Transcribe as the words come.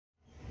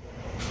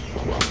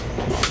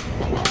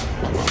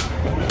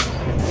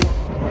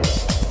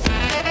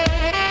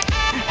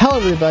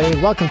Hello everybody,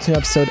 welcome to an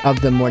episode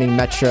of the Morning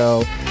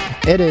Metro.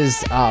 It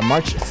is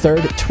March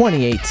 3rd,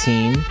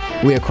 2018.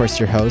 We, of course,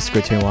 your hosts,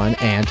 Gertrude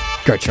and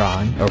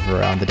Gertron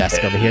over on the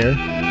desk over here.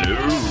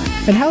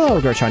 And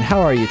hello, Gertron, how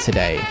are you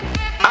today?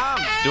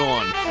 I'm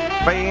doing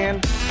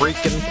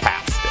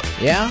fan-freaking-tastic.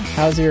 Yeah?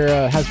 How's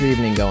your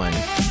evening going?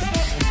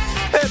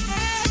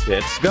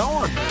 It's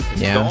going.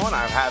 It's going.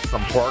 I've had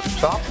some pork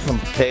chops, some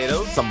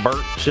potatoes, some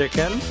burnt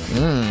chicken.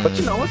 But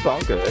you know, it's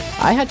all good.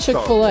 I had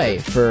Chick-fil-A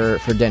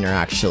for dinner,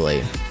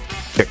 actually.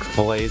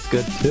 Chick-fil-A is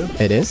good too.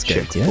 It is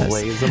good, Chick-fil-A yes.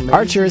 is amazing.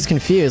 Archer is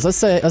confused. Let's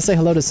say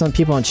hello to some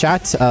people in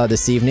chat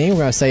this evening. We're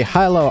gonna say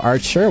hello,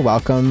 Archer.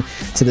 Welcome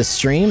to the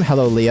stream.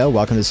 Hello, Leo.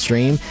 Welcome to the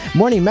stream.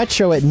 Morning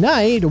Metro at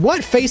night.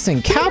 What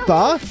facing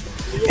Kappa?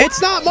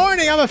 It's not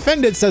morning. I'm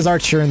offended, says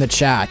Archer in the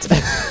chat.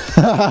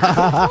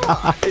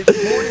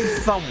 It's morning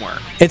somewhere.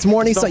 It's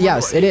morning.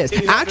 Yes, it is.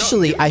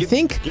 Actually, I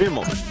think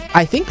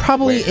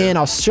probably in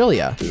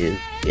Australia. Is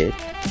it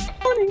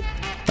morning?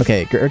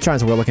 Okay,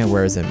 Gertron's. We're looking at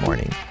where is it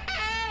morning.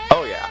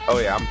 Oh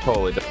yeah, I'm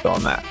totally just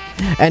on that.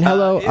 And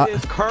hello. It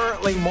is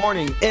currently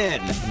morning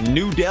in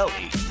New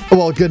Delhi.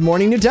 Well, good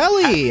morning, New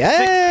Delhi.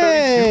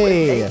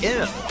 Hey. 6:32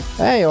 a.m.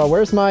 Hey, well,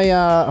 where's my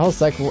hold a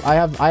sec. I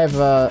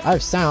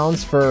have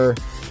sounds for.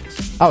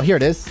 Oh, here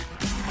it is.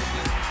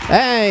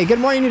 Hey, good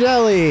morning, New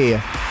Delhi.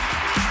 And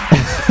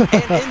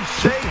in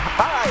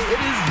Shanghai, it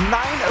is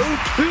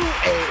 9:02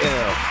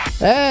 a.m.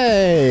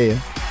 Hey,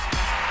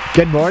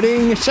 good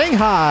morning,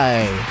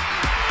 Shanghai.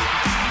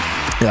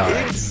 All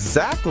right.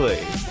 Exactly.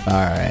 All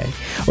right.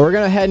 We're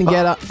gonna head and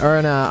we're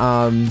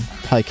gonna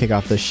probably kick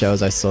off the show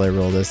as I slowly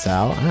roll this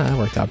out. That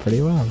worked out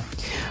pretty well.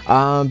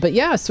 But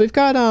yeah, so we've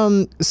got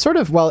sort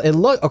of, well, it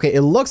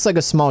looks like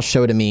a small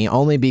show to me,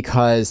 only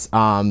because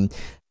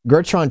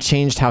Gertron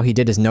changed how he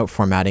did his note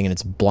formatting, and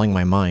it's blowing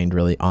my mind,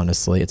 really,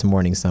 honestly. It's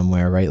morning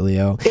somewhere, right,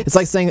 Leo? It's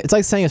like saying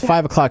it's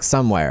 5 o'clock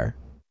somewhere.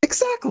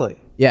 Exactly.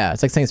 Yeah,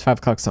 it's like saying it's 5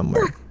 o'clock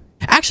somewhere.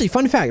 Actually,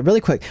 fun fact,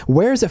 really quick,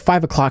 where is it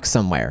 5 o'clock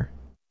somewhere?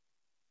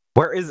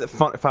 Where is it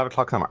 5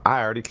 o'clock somewhere?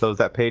 I already closed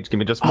that page. Give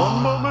me just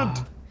one moment.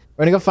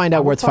 We're gonna go find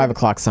out where it's 5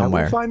 o'clock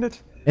somewhere. I will find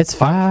it. It's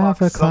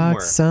 5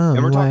 o'clock somewhere.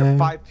 And we're talking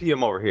 5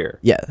 p.m. over here.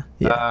 Yeah.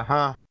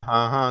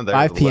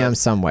 5 p.m.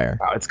 somewhere.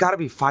 It's got to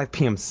be 5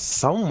 p.m.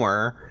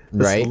 somewhere.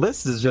 This Right.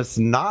 list is just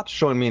not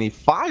showing me any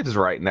 5s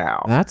right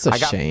now. That's a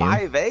shame.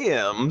 I got 5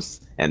 a.m.s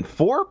and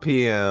 4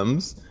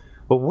 p.m.s.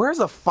 But where's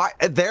a 5?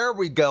 There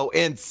we go.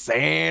 In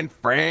San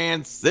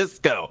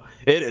Francisco,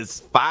 it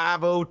is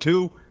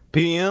 5:02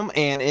 p.m.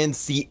 And in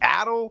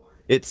Seattle,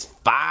 it's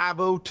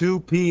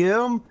 5:02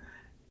 p.m.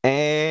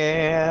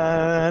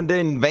 And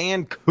in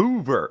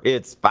Vancouver,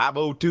 it's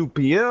 5:02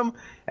 p.m.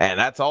 And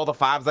that's all the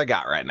 5s I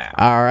got right now.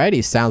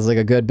 Alrighty, sounds like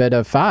a good bit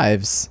of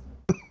 5s.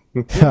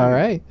 All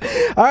right,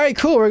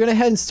 cool. We're gonna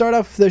head and start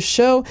off the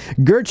show.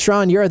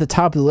 Gertron, you're at the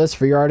top of the list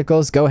for your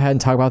articles. Go ahead and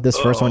talk about this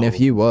first one if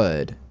you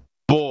would.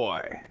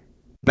 Boy,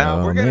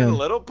 now we're getting a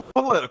little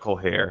political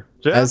here,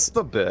 just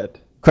a bit.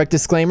 Quick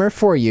disclaimer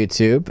for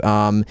YouTube.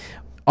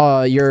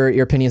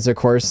 Your opinions, of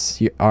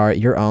course, are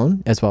your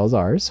own as well as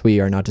ours.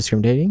 We are not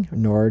discriminating,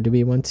 nor do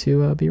we want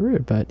to be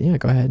rude. But yeah,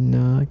 go ahead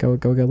and go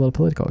get a little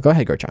political. Go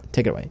ahead, Gertron,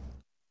 take it away.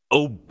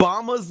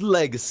 Obama's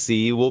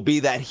legacy will be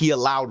that he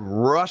allowed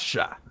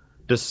Russia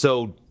to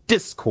sow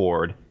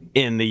discord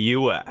in the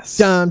U.S.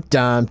 Dum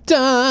dum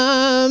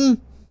dum.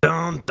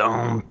 Dum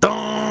dum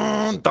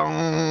dum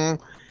dum.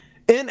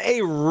 In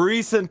a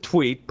recent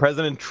tweet,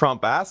 President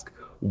Trump asked,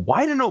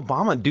 "Why didn't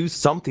Obama do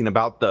something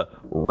about the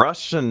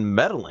Russian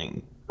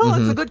meddling?" Oh,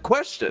 that's a good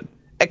question,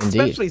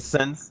 especially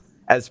since,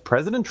 as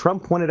President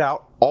Trump pointed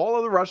out, all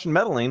of the Russian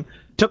meddling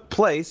took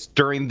place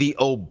during the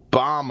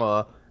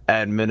Obama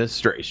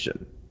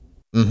administration.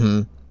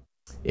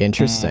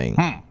 Interesting.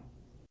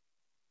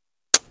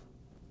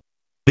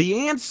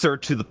 The answer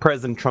to the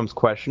President Trump's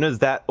question is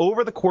that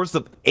over the course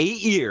of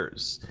 8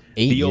 years,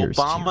 the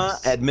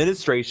Obama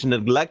administration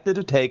neglected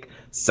to take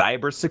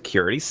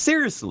cybersecurity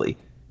seriously,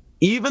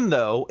 even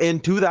though in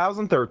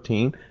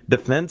 2013,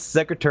 Defense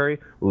Secretary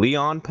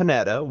Leon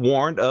Panetta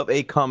warned of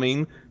a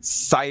coming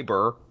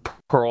cyber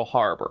Pearl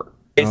Harbor.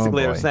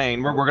 Basically, they're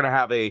saying we're going to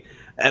have an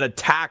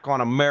attack on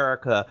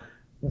America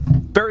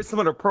very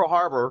similar to Pearl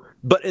Harbor,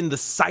 but in the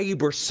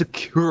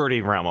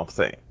cybersecurity realm of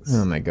things.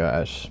 Oh my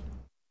gosh.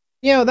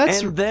 You know,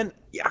 that's... And then,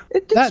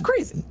 it's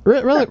crazy.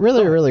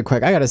 Really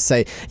quick, I gotta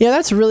say,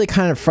 that's really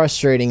kind of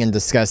frustrating and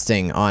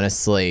disgusting,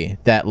 honestly,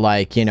 that,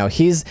 like,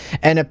 he's...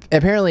 And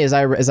apparently, as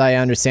I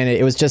understand it,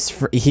 it was just...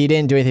 he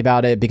didn't do anything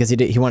about it because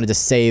he wanted to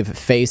save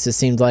face, it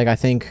seemed like. I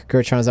think,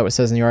 Gertron, is that what it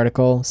says in the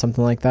article?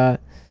 Something like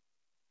that?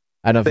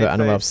 I don't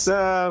know if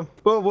sort of.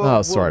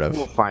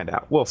 We'll find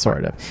out. But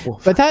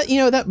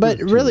that, but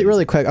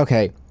really quick,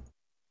 okay.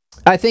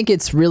 I think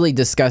it's really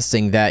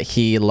disgusting that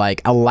he,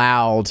 like,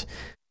 allowed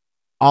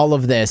all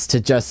of this to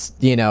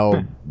just,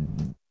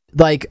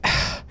 like,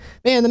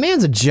 man, the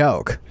man's a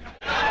joke.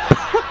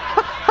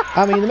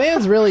 I mean, the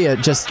man's really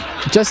just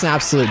an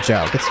absolute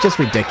joke. It's just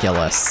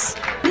ridiculous.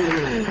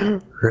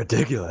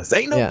 Ridiculous.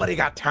 Ain't nobody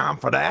got time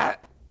for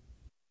that.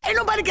 Ain't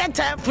nobody got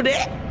time for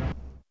that.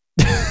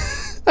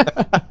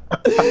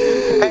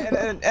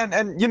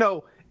 And you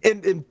know,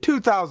 in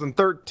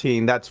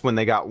 2013, that's when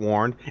they got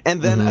warned,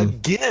 and then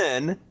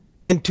again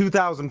in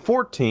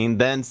 2014,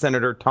 then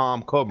Senator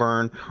Tom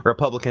Coburn,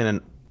 Republican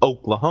in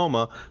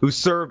Oklahoma, who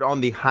served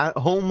on the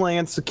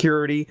Homeland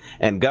Security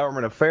and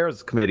Government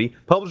Affairs Committee,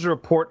 published a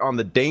report on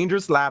the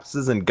dangerous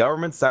lapses in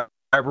government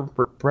cyber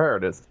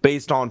preparedness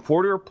based on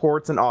 40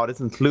 reports and audits,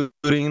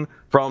 including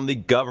from the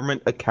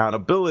Government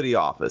Accountability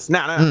Office.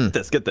 Now,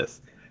 get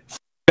this.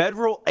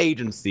 Federal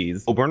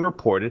agencies, Coburn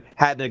reported,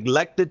 had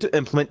neglected to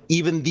implement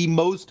even the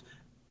most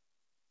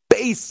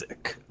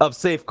basic of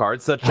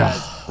safeguards, such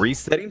as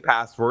resetting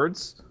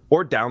passwords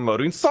or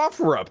downloading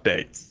software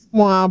updates.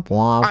 Womp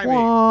womp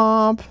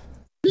womp.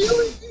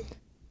 Really?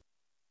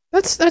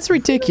 That's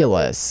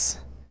ridiculous.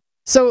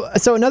 So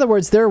in other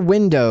words, their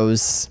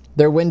Windows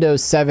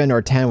 7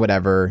 or 10,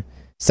 whatever,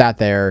 sat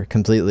there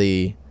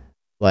completely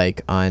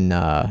like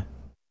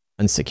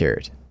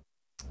unsecured.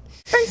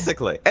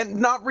 Basically, and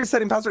not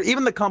resetting passwords.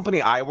 Even the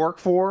company I work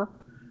for,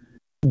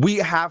 we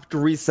have to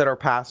reset our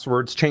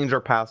passwords, change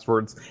our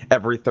passwords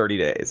every 30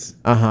 days.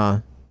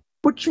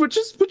 Which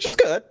is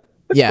good.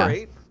 It's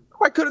great.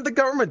 Why couldn't the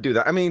government do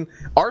that? I mean,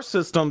 our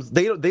systems,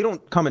 they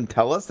don't come and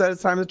tell us that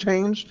it's time to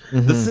change.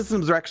 The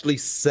systems are actually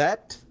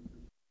set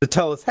to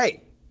tell us,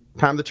 hey,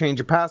 time to change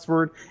your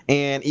password.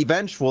 And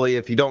eventually,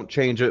 if you don't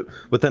change it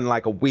within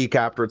like a week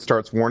after it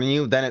starts warning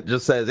you, then it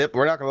just says,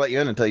 we're not going to let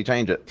you in until you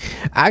change it.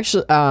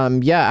 Actually,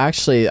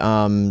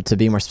 to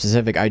be more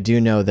specific, I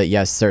do know that,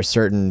 yes, there are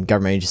certain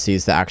government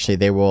agencies that actually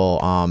they will,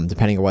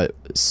 depending on what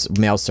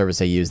mail service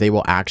they use, they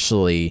will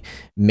actually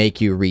make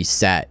you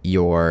reset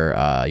your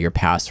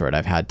password.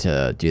 I've had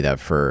to do that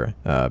for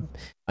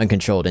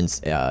uncontrolled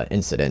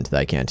incident that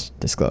I can't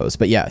disclose,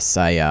 but yes,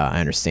 I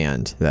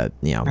understand that,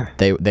 you know,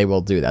 they will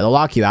do that. They'll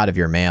lock you out of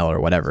your mail or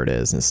whatever it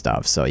is and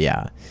stuff. So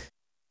yeah,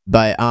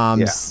 but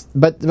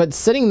but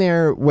sitting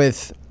there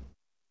with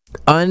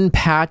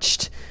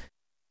unpatched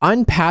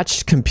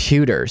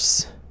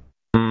computers,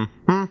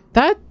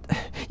 that,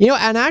 you know,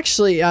 and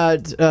actually,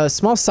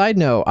 small side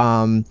note,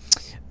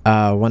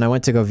 when I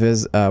went to go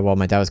visit, well,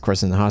 my dad was, of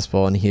course, in the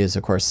hospital, and he is,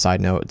 of course, side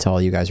note to all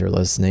you guys who are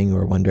listening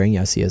or wondering,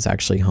 yes, he is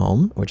actually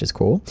home, which is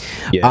cool.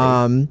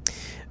 I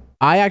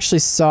actually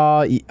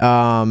saw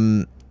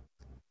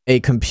a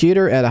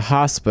computer at a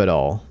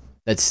hospital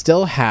that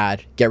still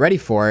had, get ready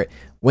for it,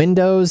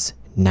 Windows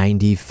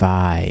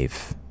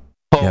 95.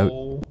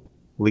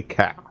 Holy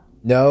cow.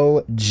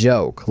 No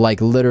joke.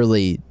 Like,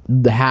 literally,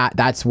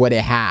 that's what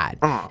it had.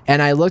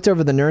 And I looked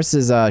over the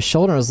nurse's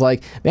shoulder and was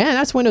like, man,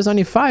 that's Windows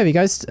 95. You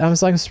guys, I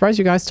was like, I'm surprised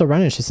you guys still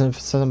run it. She said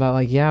something about,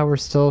 like, yeah, we're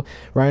still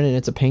running it.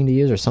 It's a pain to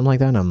use or something like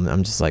that. And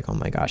I'm just like, oh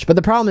my gosh. But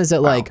the problem is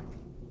that, like,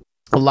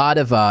 a lot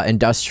of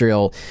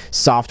industrial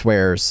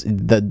softwares,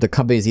 the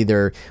companies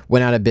either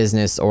went out of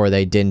business or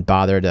they didn't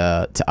bother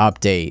to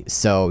update.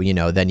 So, you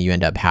know, then you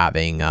end up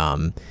having,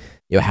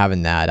 you know,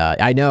 having that.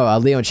 I know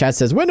Leo in chat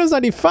says, Windows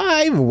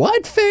 95,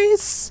 what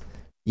face?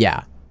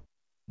 Yeah,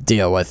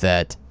 deal with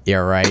it.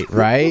 You're right,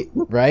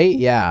 right?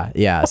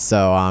 Yeah.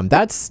 So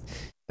that's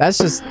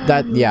just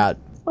that. Yeah.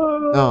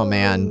 Oh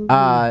man.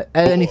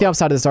 Anything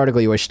outside of this article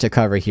you wish to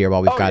cover here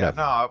while we've got it?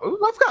 No,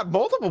 I've got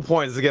multiple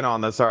points to get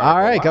on this article. All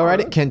right, go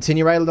right.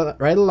 Continue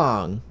right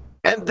along.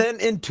 And then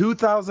in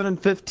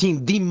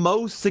 2015, the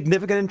most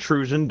significant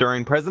intrusion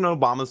during President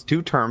Obama's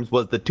 2 terms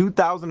was the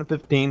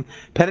 2015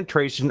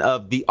 penetration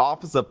of the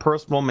Office of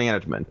Personal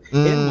Management,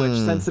 in which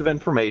sensitive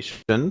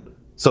information,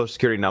 social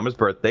security numbers,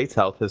 birth dates,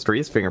 health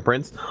histories,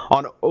 fingerprints,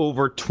 on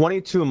over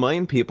 22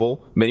 million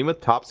people, many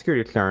with top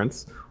security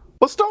clearance,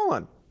 was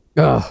stolen.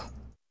 Ugh.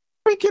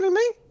 Are you kidding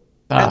me?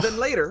 And then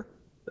later,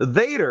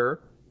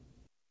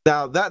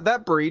 now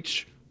that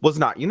breach was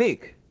not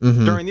unique.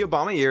 During the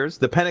Obama years,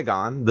 the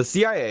Pentagon, the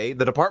CIA,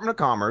 the Department of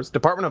Commerce,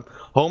 Department of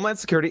Homeland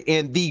Security,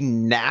 and the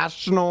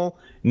National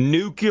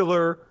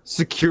Nuclear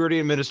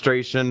Security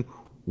Administration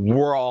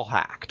were all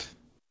hacked.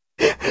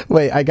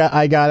 Wait, I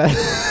got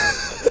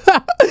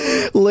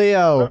it.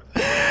 Leo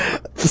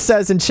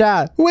says in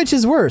chat, which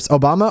is worse,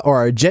 Obama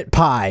or a Jit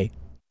Pie?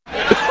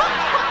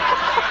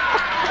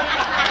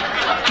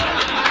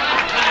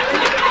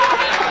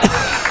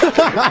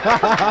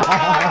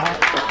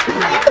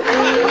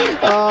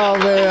 Oh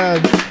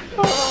man.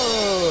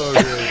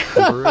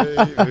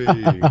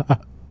 Gravy.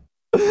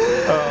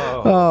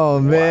 Oh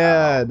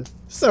man. Wow.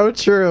 So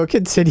true.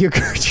 Continue,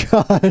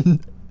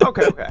 Gertron.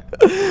 Okay.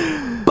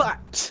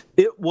 But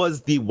it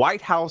was the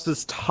White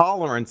House's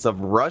tolerance of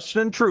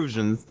Russian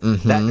intrusions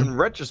that, in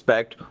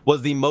retrospect,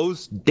 was the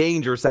most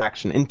dangerous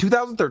action. In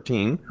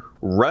 2013,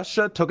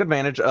 Russia took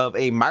advantage of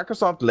a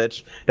Microsoft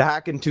glitch to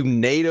hack into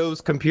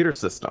NATO's computer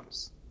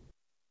systems,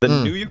 the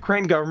new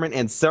Ukraine government,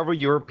 and several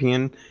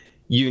European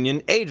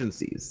Union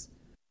agencies.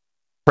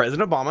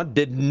 President Obama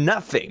did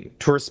nothing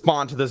to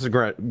respond to this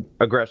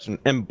aggression,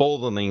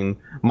 emboldening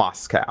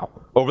Moscow.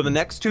 Over the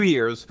next 2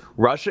 years,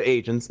 Russia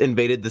agents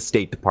invaded the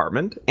State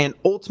Department and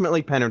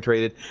ultimately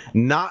penetrated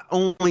not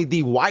only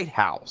the White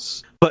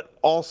House, but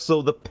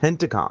also the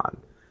Pentagon.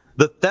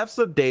 The thefts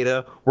of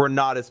data were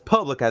not as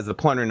public as the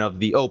plundering of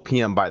the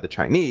OPM by the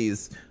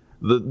Chinese,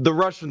 the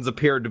Russians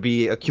appeared to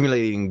be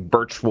accumulating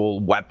virtual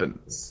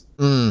weapons.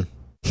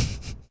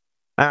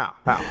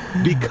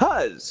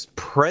 Because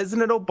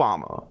President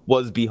Obama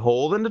was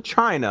beholden to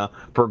China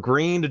for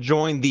agreeing to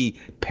join the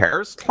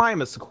Paris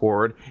Climate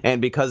Accord,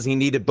 and because he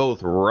needed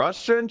both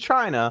Russia and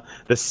China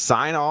to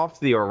sign off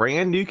the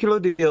Iran nuclear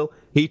deal,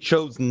 he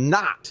chose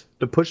not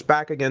to push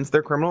back against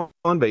their criminal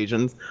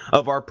invasions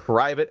of our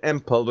private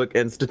and public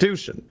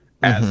institution.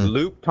 As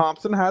Luke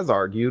Thompson has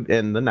argued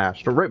in the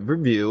National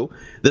Review,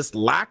 this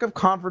lack of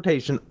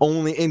confrontation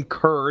only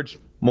encouraged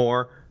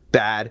more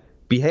bad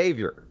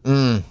behavior.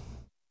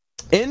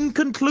 In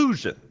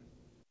conclusion,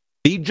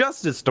 the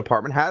Justice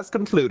Department has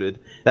concluded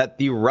that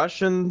the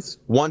Russians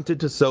wanted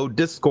to sow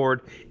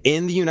discord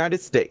in the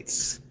United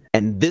States,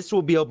 and this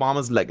will be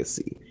Obama's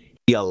legacy.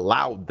 He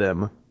allowed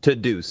them to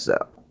do so.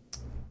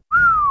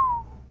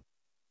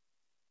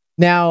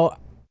 Now,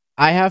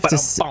 I have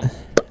to.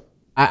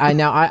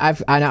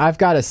 I've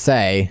got to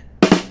say,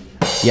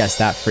 yes,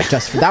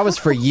 that was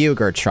for you,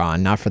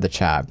 Gertron, not for the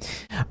chat.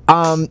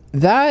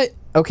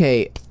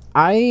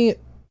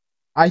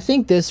 I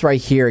think this right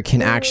here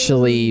can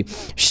actually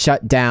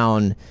shut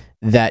down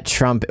that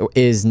Trump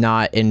is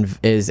not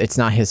it's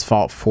not his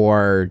fault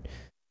for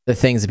the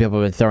things that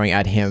people have been throwing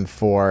at him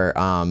for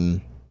I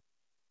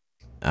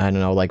don't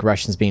know, like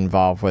Russians being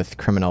involved with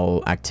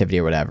criminal activity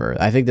or whatever.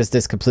 I think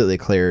this completely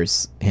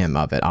clears him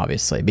of it,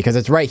 obviously, because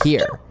it's right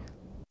here.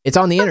 It's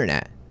on the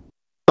internet.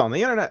 It's on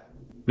the internet.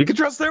 You can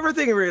trust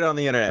everything you read on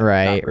the internet.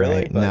 Right, Not really,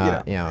 right. But,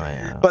 No,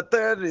 yeah. But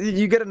then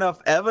you get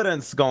enough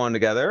evidence going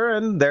together,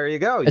 and there you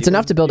go. It's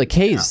enough to build a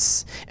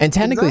case. Yeah. And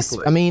technically,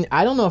 exactly. I mean,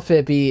 I don't know if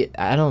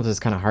it's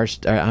kind of harsh.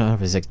 I don't know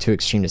if it's like too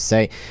extreme to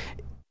say.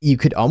 You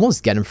could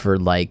almost get him for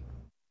like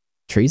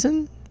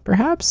treason,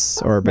 perhaps,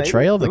 or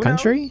betrayal of the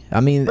country. I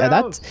mean,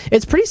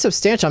 it's pretty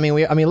substantial. I mean,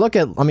 you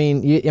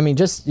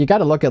got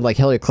to look at like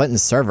Hillary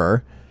Clinton's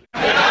server.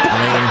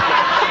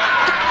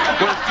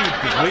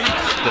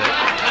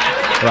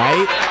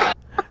 Right?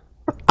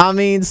 I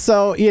mean,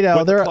 so, you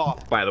know, they're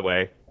cloth, by the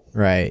way.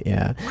 Right,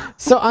 yeah.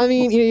 So, I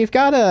mean, you've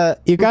got to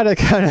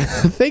kind of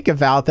think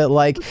about that,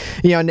 like,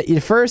 you know,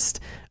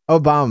 first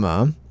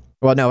Obama,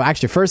 well, no,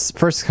 actually, first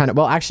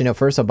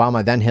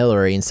Obama, then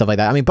Hillary and stuff like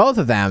that. I mean, both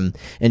of them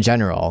in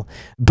general.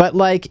 But,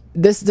 like,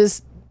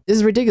 this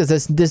is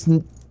ridiculous. This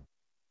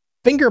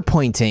finger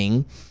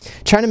pointing,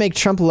 trying to make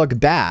Trump look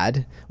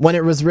bad when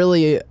it was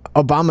really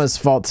Obama's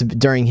fault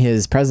during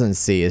his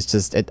presidency. It's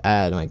just,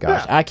 oh my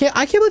gosh, yeah.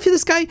 I can't believe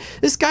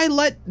this guy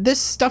let this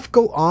stuff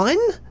go on.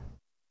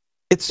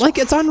 It's like,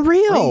 it's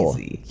unreal.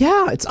 Crazy.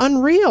 Yeah, it's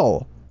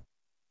unreal.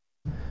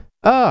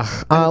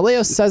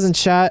 Leo says in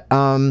chat,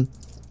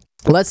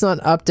 let's not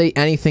update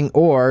anything,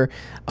 or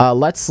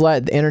let's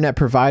let the internet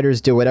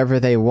providers do whatever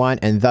they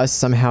want, and thus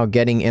somehow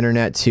getting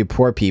internet to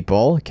poor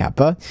people.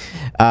 Kappa.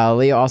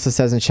 Leo also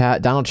says in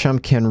chat, Donald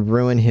Trump can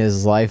ruin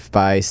his life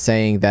by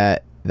saying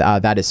that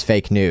that is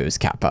fake news.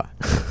 Kappa.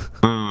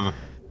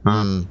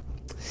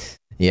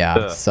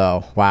 Yeah.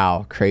 So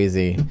wow,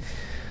 crazy.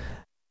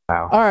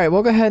 Wow. All right,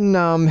 we'll go ahead and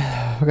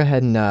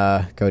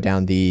go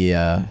down the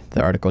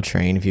article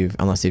train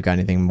unless you've got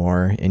anything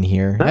more in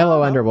here.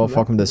 Hello, Underwolf.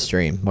 Welcome to the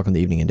stream. Welcome to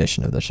the evening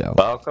edition of the show.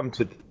 Welcome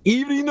to the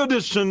evening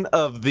edition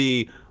of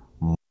the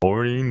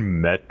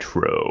Morning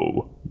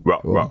Metro. Rah,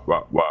 rah,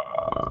 rah,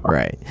 rah.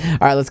 Right. All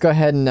right, let's go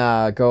ahead and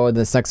go to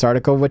this next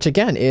article, which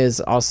again is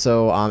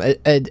also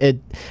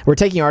we're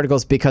taking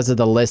articles because of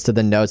the list of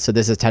the notes. So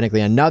this is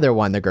technically another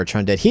one that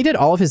Gertrude did. He did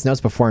all of his notes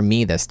before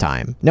me this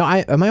time. No,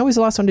 am I always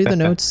the last one to do the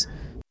notes?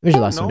 No.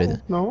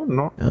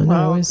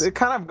 It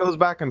kind of goes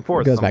back and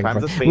forth.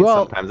 Sometimes it's me,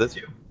 sometimes it's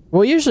you.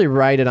 We'll usually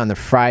write it on the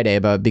Friday,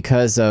 but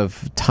because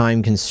of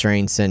time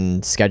constraints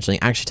and scheduling,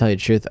 actually, tell you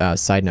the truth,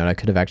 side note, I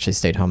could have actually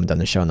stayed home and done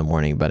the show in the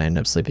morning, but I ended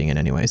up sleeping in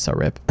anyway, so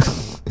rip.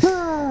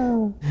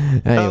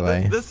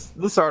 Anyway.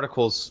 This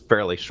article's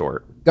fairly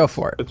short. Go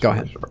for it. Go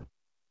ahead. Short.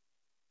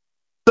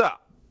 So,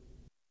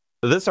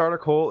 this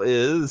article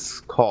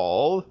is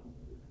called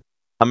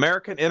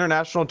American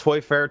International Toy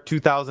Fair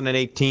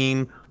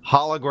 2018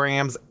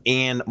 Holograms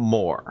and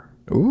More.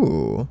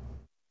 Ooh.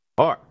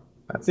 Or,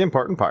 that's the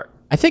important part.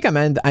 I think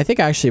I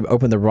actually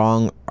opened the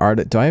wrong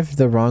article. Do I have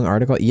the wrong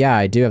article? Yeah,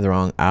 I do have the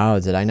wrong. Oh,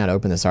 did I not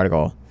open this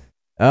article?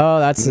 Oh,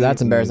 that's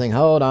embarrassing.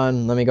 Hold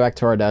on. Let me go back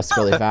to our desk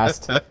really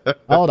fast.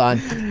 Hold on.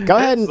 Go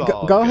ahead and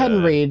go ahead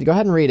and read. Go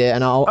ahead and read it,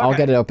 and I'll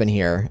get it open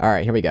here. All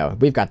right, here we go.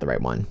 We've got the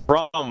right one.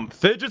 From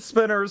fidget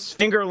spinners,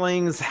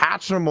 fingerlings,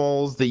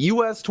 Hatchimals, the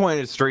U.S. toy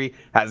industry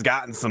has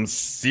gotten some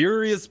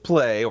serious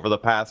play over the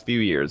past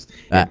few years.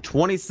 In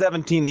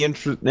 2017,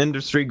 the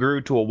industry grew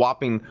to a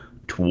whopping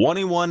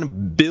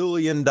 $21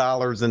 billion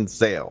in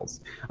sales,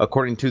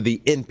 according to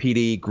the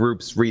NPD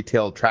Group's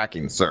retail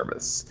tracking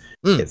service.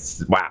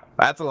 Wow,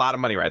 that's a lot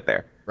of money right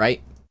there.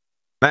 Right.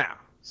 Now,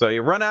 so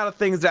you run out of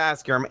things to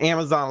ask your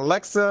Amazon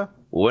Alexa.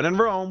 When in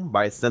Rome,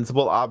 by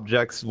Sensible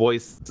Objects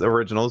Voice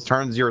Originals,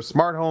 turns your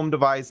smart home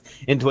device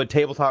into a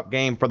tabletop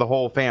game for the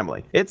whole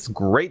family. It's a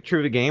great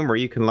trivia game where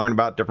you can learn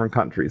about different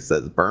countries,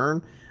 says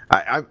Byrne.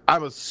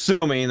 I'm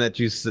assuming that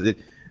you said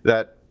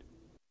that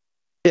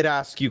it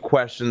asks you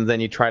questions,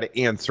 and you try to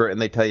answer it,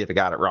 and they tell you if you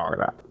got it wrong or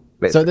not.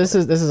 Basically.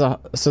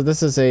 So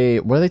this is a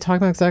what are they talking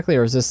about exactly,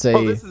 or is this a?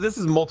 Oh, this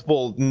is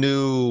multiple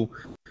new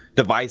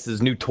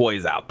devices, new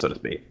toys out, so to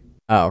speak.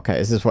 Oh, okay.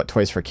 Is this what,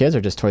 toys for kids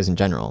or just toys in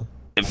general?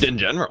 In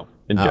general.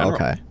 In general.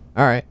 Okay.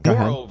 All right.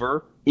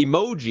 Moreover,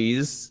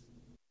 emojis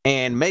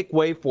and make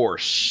way for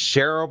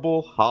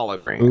shareable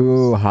holograms.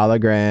 Ooh,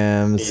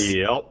 holograms.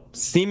 Yep.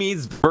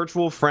 Simi's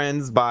Virtual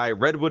Friends by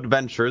Redwood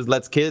Ventures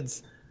lets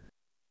kids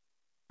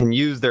can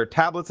use their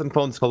tablets and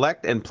phones to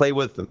collect and play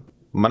with a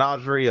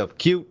menagerie of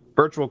cute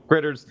virtual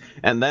critters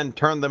and then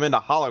turn them into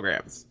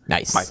holograms.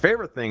 Nice. My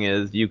favorite thing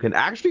is you can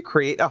actually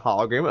create a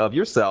hologram of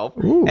yourself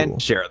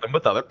and share them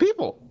with other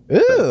people.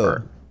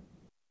 Ooh.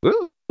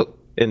 Ooh.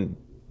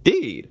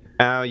 Indeed.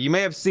 You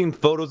may have seen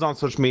photos on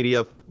social media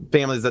of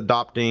families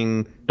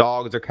adopting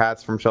dogs or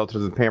cats from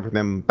shelters and pampering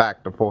them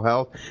back to full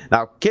health.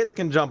 Now, kids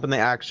can jump in the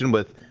action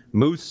with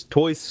Moose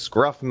Toy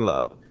Scruff and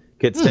Love.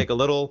 Kids take a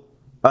little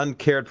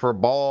uncared for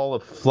ball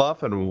of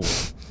fluff and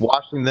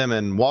washing them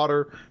in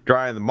water,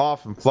 drying them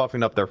off, and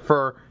fluffing up their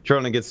fur.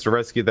 Children gets to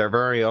rescue their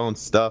very own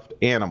stuffed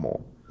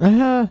animal.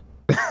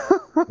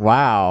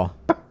 Wow.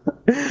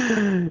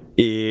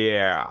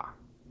 Yeah.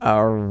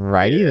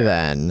 Alrighty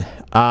then.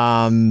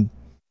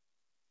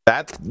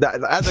 That,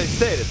 as I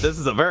stated, this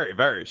is a very,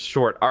 very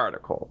short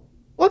article.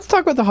 Let's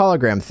talk about the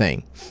hologram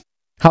thing.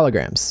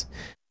 Holograms.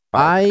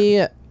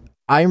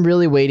 I'm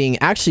really waiting.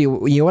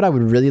 Actually, you know what I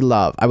would really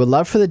love? I would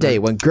love for the day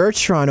when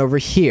Gertron over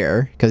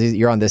here, because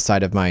you're on this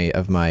side of my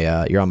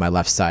you're on my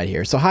left side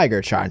here. So hi,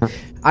 Gertron.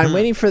 I'm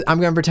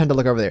gonna pretend to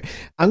look over there.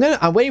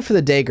 I'm waiting for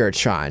the day,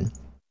 Gertron,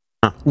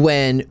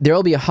 when there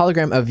will be a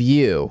hologram of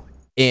you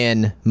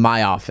in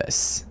my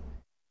office.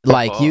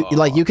 Like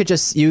you could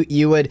just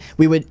you would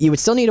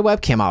still need a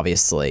webcam,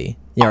 obviously.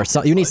 You know,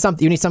 or you need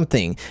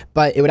something,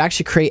 but it would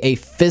actually create a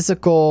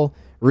physical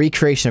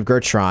recreation of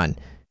Gertron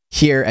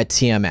here at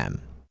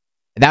TMM.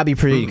 That'd be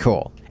pretty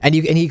cool. And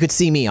he could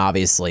see me,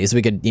 obviously, so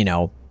we could,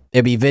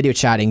 it'd be video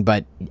chatting,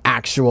 but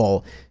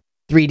actual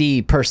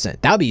 3D person.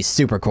 That'd be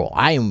super cool.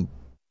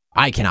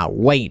 I cannot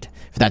wait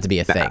for that to be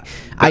a thing.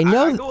 I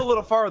go a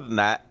little farther than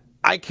that.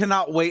 I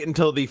cannot wait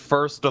until the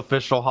first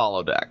official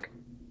holodeck.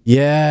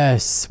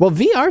 Yes. Well,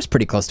 VR is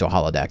pretty close to a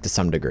holodeck to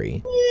some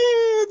degree.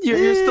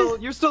 Yeah,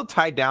 you're still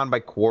tied down by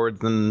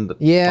cords and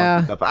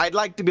stuff. I'd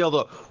like to be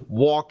able to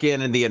walk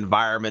in and the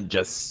environment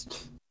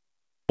just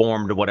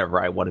formed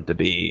whatever I want it to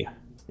be.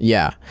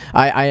 Yeah,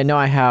 I know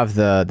I have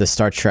the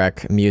Star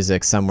Trek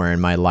music somewhere in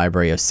my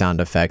library of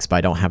sound effects, but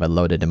I don't have it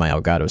loaded in my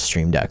Elgato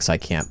Stream Deck, so I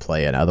can't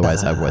play it.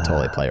 Otherwise, I would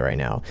totally play it right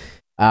now.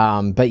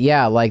 But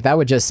yeah, like that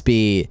would just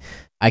be.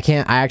 I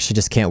actually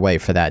just can't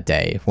wait for that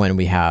day when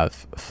we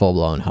have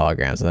full-blown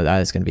holograms.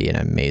 That is going to be an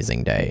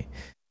amazing day.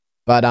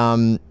 But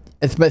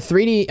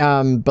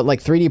 3D, but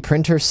like 3D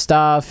printer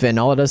stuff and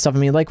all of that stuff. I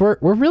mean, like we're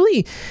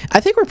really,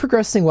 I think we're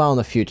progressing well in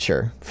the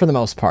future for the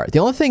most part. The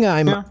only thing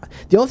I'm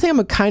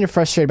kind of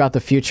frustrated about the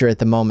future at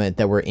the moment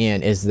that we're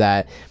in is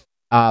that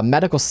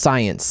medical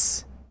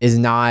science is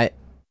not.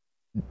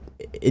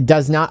 It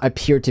does not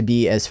appear to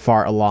be as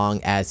far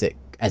along as it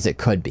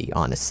could be,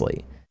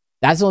 honestly.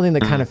 That's the only thing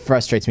that kind of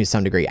frustrates me to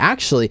some degree.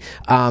 Actually,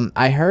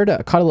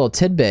 I caught a little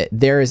tidbit.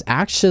 There is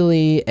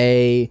actually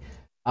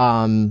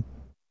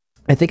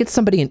I think it's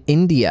somebody in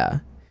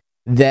India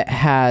that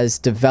has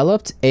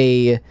developed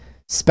a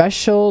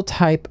special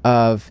type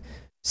of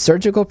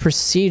surgical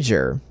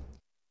procedure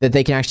that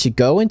they can actually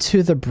go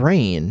into the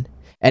brain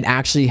and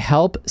actually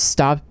help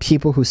stop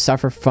people who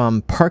suffer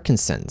from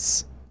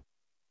Parkinson's.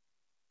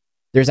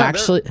 There's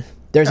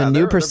a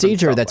new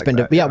procedure that's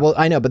been well,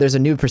 I know, but there's a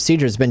new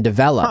procedure that's been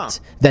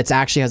developed that's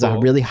actually has a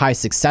really high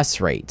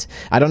success rate.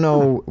 I don't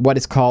know what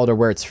it's called or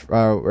where it's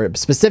or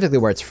specifically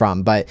where it's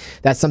from, but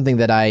that's something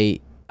that I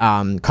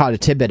caught a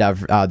tidbit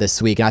of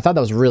this week, and I thought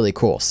that was really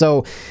cool.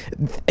 So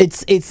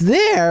it's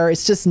there.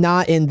 It's just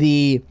not in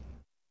the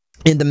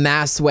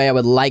mass way I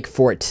would like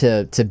for it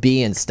to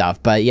be and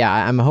stuff. But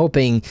yeah, I'm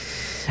hoping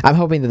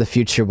that the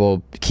future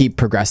will keep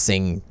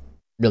progressing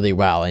really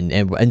well,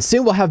 and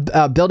soon we'll have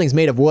buildings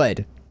made of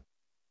wood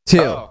too.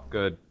 Oh,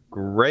 good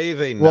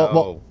gravy.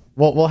 No.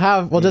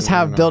 We'll just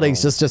have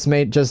buildings just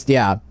made.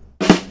 That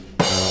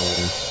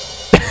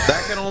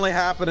can only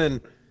happen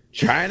in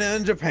China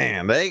and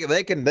Japan.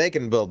 They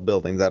can build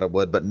buildings out of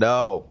wood, but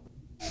no.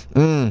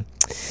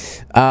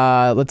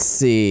 Let's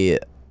see.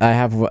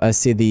 I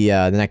see the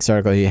next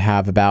article you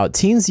have about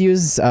teens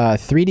use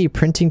 3D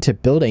printing to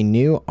build a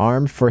new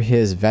arm for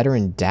his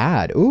veteran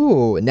dad.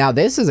 Ooh, now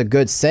this is a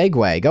good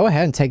segue. Go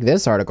ahead and take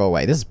this article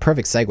away. This is a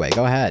perfect segue.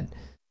 Go ahead.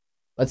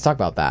 Let's talk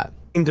about that.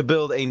 To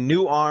build a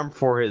new arm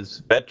for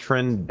his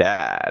veteran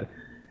dad.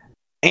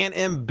 An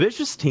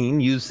ambitious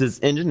teen used his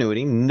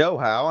ingenuity,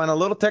 know-how, and a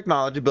little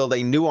technology to build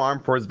a new arm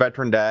for his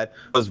veteran dad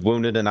who was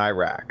wounded in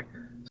Iraq.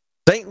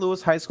 St.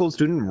 Louis high school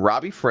student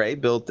Robbie Frey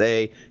built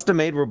a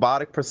custom-made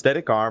robotic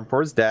prosthetic arm for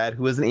his dad,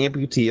 who is an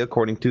amputee,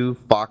 according to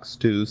Fox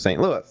 2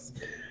 St. Louis.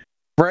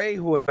 Frey,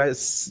 who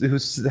has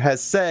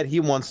said he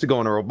wants to go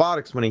into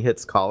robotics when he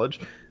hits college,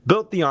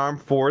 built the arm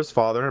for his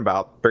father in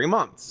about 3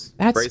 months.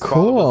 That's Ray's cool.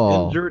 father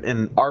was injured in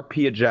an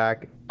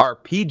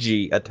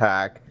RPG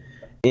attack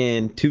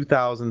in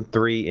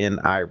 2003 in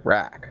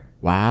Iraq.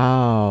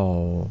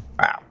 Wow.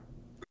 Wow.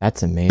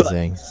 That's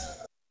amazing.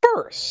 But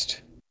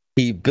first,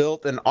 he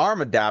built an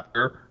ARM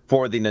adapter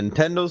for the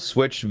Nintendo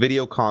Switch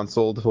video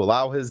console to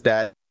allow his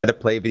dad to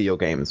play video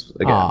games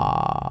again.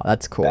 Aw,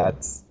 that's cool.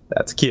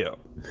 That's cute.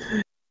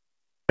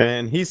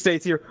 And he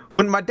states here,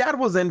 when my dad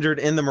was injured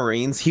in the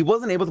Marines, he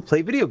wasn't able to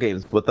play video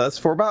games with us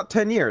for about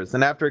 10 years.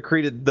 And after he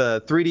created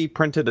the 3D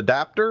printed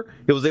adapter,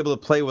 he was able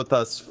to play with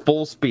us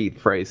full speed,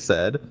 Frey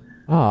said.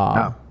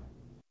 Aw.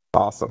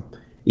 Awesome.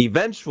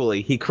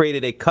 Eventually, he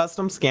created a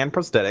custom scan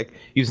prosthetic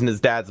using his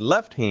dad's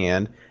left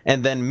hand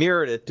and then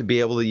mirrored it to be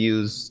able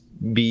to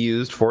be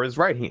used for his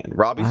right hand.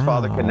 Robbie's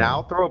father can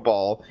now throw a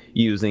ball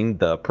using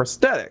the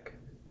prosthetic.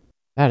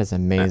 That is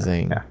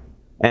amazing. Yeah.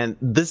 And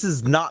this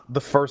is not the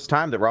first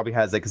time that Robbie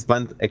has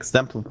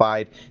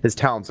exemplified his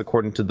talents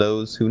according to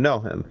those who know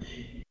him.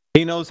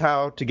 He knows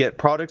how to get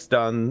projects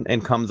done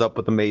and comes up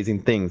with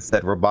amazing things,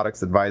 said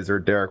robotics advisor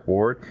Derek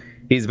Ward.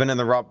 He's been in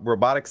the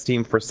robotics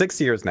team for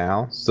 6 years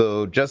now,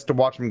 so just to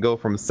watch him go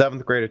from a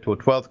 7th grader to a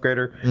 12th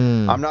grader,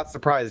 I'm not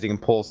surprised he can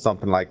pull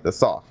something like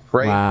this off.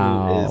 Frey,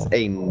 who is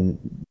a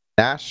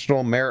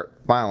National Merit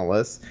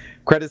finalist,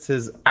 credits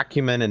his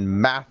acumen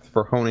in math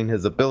for honing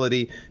his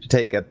ability to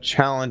take a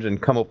challenge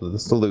and come up with a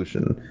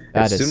solution.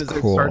 As soon as I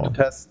start to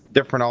test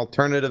different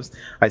alternatives,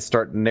 I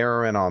start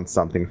narrowing on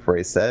something,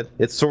 Frey said.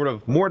 It's sort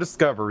of more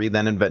discovery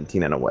than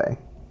inventing in a way.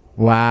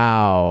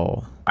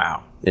 Wow.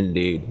 Wow.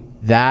 Indeed.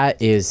 That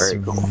is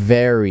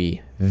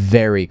very,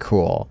 very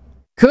cool.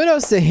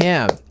 Kudos to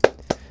him.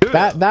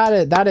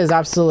 That is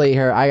absolutely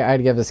here.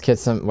 I'd give this kid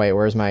some. Wait,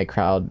 where's my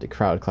crowd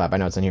clap? I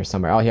know it's in here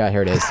somewhere. Oh yeah,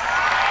 here it is.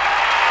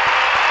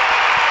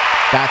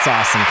 That's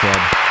awesome, kid.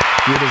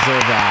 You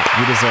deserve that.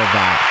 You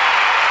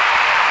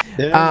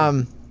deserve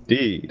that.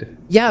 Indeed.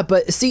 Yeah,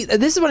 but see,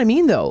 this is what I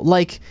mean though.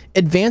 Like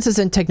advances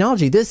in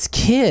technology. This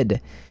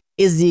kid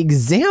is the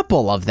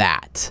example of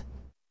that.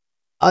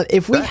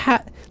 If we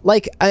had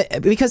like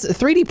because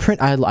 3D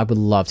print, I would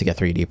love to get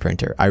 3D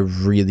printer. I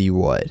really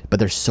would, but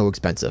they're so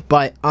expensive.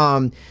 But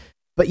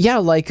yeah,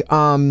 like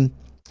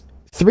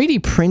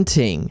 3D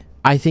printing,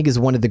 I think is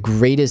one of the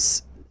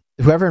greatest.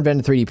 Whoever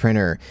invented 3D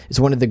printer is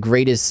one of the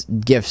greatest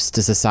gifts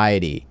to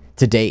society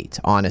to date,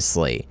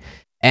 honestly.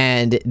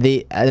 And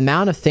the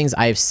amount of things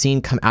I've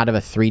seen come out of a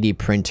 3D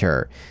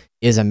printer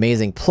is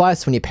amazing.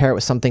 Plus, when you pair it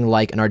with something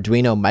like an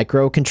Arduino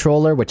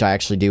microcontroller, which I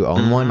actually do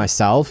own one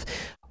myself,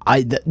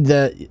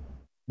 the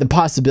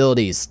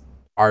possibilities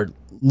are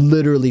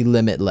literally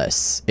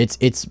limitless.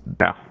 It's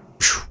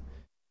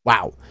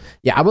wow.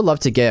 Yeah, I would love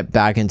to get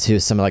back into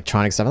some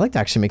electronic stuff. I'd like to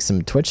actually make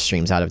some Twitch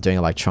streams out of doing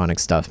electronic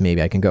stuff. Maybe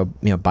I can go,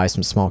 buy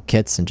some small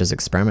kits and just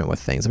experiment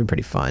with things. It'd be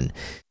pretty fun.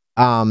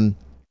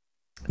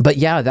 But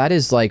yeah, that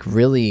is like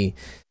really,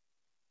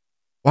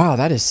 wow,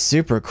 that is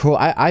super cool.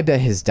 I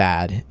bet his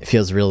dad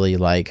feels really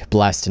like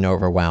blessed and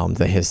overwhelmed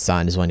that his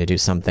son is willing to do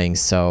something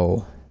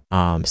so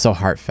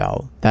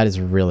heartfelt. That is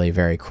really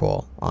very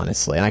cool,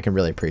 honestly. And I can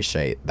really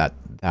appreciate that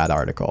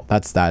article.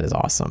 That is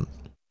awesome.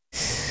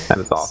 That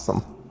is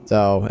awesome.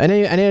 So, and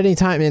any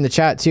time in the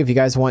chat too, if you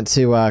guys want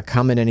to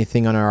comment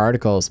anything on our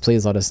articles,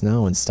 please let us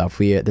know and stuff.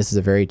 This is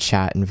a very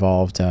chat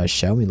involved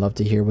show. We'd love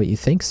to hear what you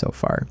think so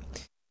far.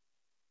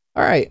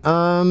 All right,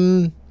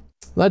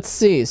 let's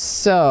see.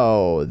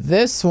 So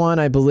this one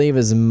I believe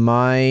is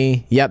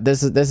my. Yep,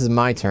 this is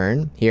my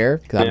turn here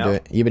because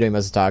you've been doing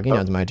most of the talking.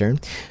 Now it's my turn.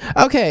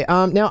 Okay.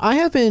 Now I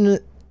have been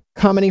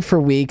commenting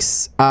for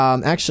weeks.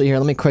 Actually, here,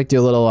 let me quick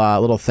do a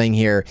little thing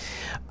here.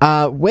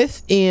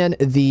 Within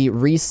the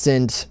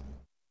recent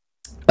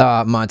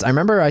months, I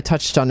remember I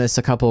touched on this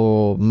a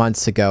couple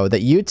months ago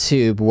that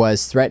YouTube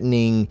was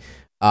threatening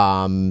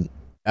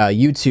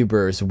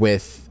YouTubers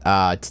with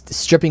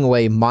stripping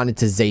away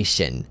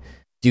monetization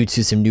due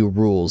to some new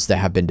rules that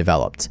have been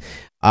developed.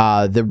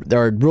 There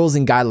are rules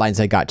and guidelines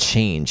that got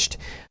changed.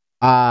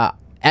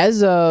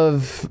 As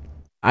of,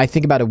 I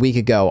think about a week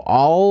ago,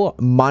 all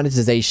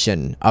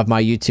monetization of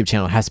my YouTube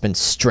channel has been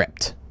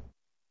stripped.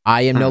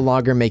 I am no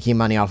longer making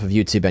money off of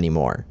YouTube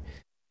anymore,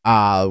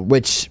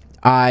 which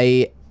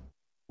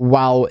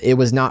while it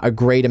was not a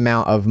great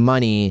amount of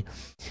money,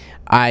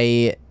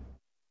 I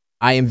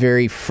am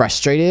very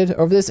frustrated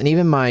over this. And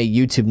even my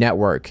YouTube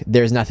network,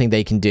 there's nothing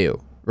they can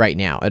do right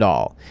now at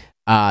all.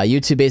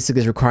 YouTube basically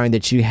is requiring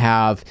that you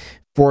have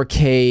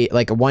 4K,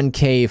 like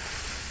 1K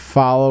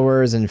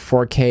followers and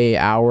 4K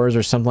hours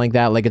or something like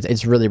that. Like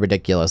it's really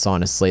ridiculous,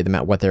 honestly,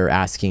 what they're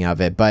asking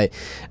of it. But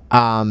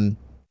one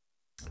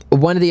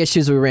of the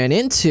issues we ran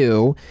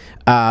into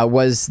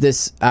was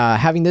this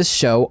having this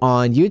show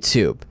on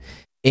YouTube.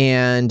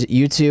 And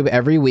YouTube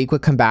every week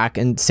would come back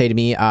and say to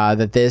me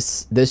that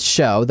this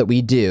show that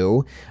we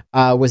do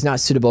was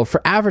not suitable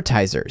for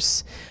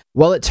advertisers.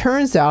 Well, it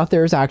turns out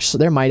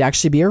there might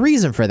actually be a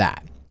reason for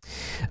that.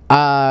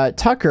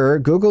 Tucker,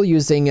 Google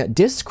using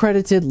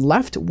discredited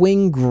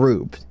left-wing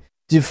group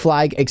to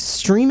flag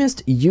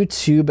extremist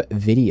YouTube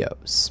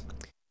videos.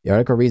 The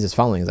article reads as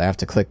following, as I have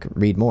to click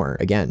read more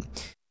again.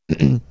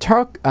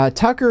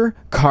 Tucker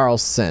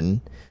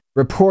Carlson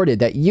reported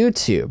that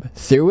YouTube,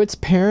 through its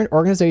parent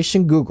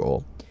organization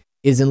Google,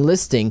 is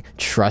enlisting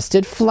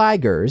trusted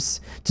flaggers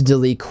to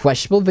delete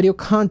questionable video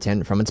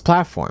content from its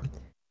platform.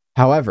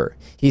 However,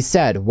 he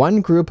said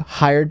one group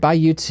hired by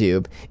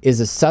YouTube is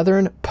the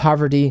Southern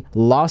Poverty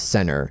Law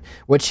Center,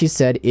 which he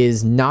said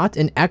is not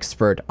an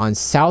expert on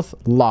South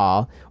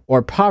law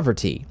or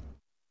poverty.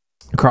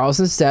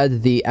 Carlson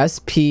said the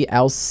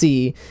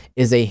SPLC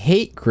is a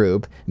hate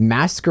group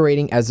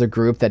masquerading as a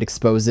group that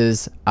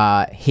exposes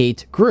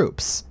hate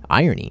groups.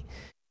 Irony.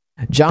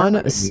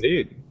 John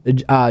Stoller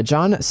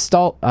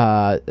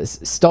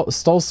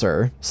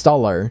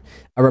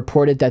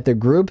reported that the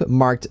group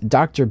marked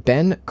Dr.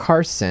 Ben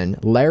Carson,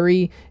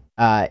 Larry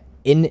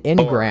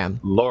Ingram.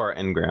 Laura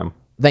Ingram.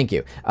 Thank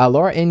you.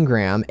 Laura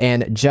Ingram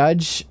and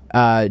Judge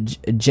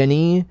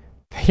Jenny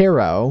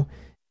Pirro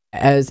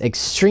as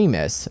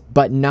extremists,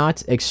 but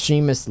not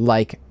extremists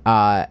like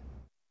Antifa.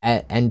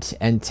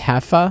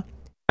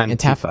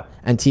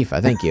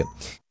 Thank you.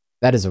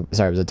 That is,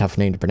 sorry, it was a tough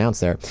name to pronounce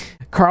there.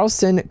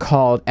 Carlson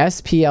called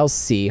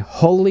SPLC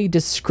wholly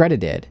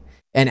discredited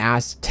and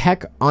asked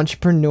tech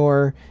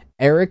entrepreneur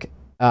Eric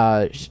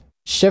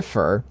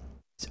Schiffer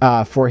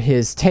for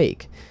his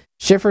take.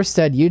 Schiffer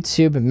said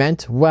YouTube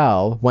meant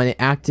well when it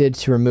acted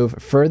to remove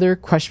further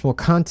questionable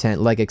content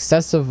like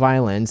excessive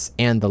violence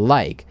and the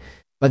like,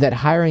 but that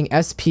hiring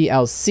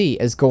SPLC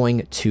is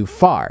going too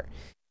far.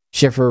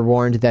 Schiffer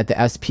warned that the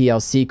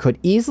SPLC could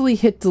easily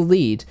hit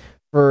delete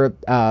for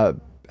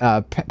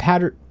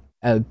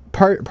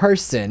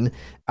person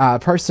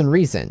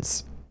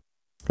reasons,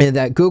 and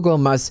that Google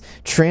must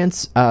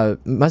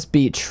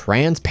be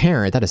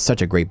transparent. That is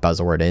such a great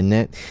buzzword, isn't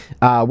it?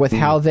 With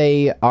how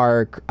they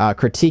are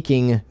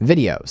critiquing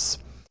videos.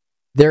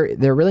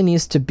 There really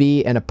needs to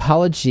be an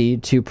apology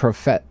to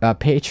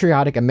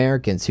patriotic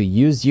Americans who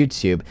use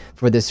YouTube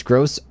for this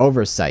gross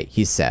oversight,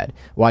 he said.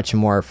 Watch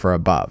more for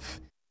above.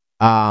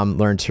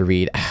 Learn to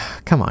read.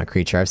 Come on,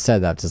 creature. I've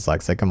said that,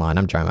 dyslexic. Come on,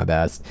 I'm trying my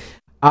best.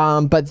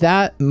 But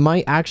that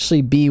might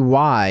actually be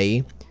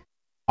why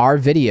our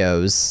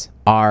videos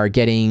are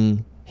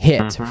getting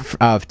hit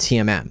of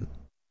TMM.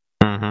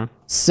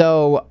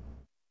 So,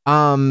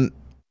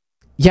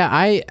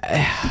 yeah,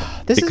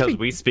 because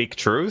we speak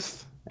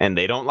truth and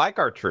they don't like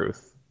our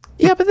truth.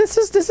 Yeah, but this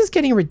is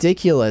getting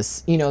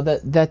ridiculous. You know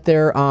that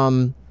they're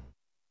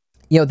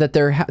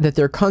that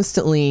they're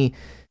constantly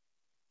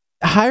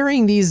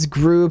hiring these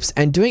groups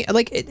and doing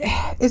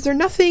is there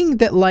nothing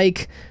that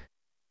when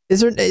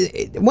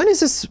is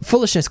this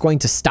foolishness going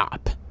to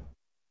stop?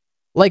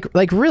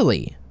 Like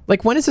really?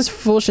 Like, when is this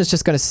foolishness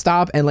just going to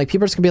stop? And like,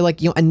 people are just gonna be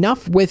like,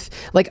 enough with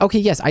okay,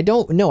 yes, I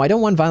don't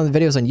want violent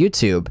videos on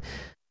YouTube,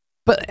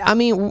 but I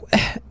mean,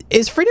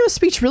 is freedom of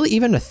speech really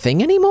even a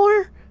thing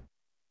anymore?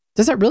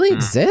 Does that really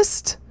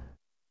exist?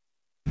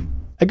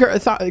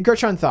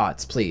 Gertrude,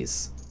 thoughts,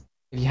 please,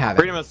 if you have it.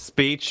 Freedom of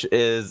speech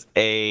is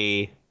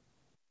a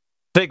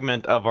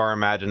figment of our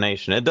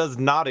imagination. It does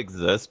not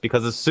exist,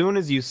 because as soon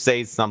as you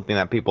say something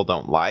that people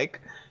don't like,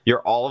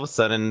 you're all of a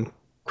sudden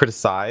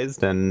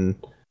criticized and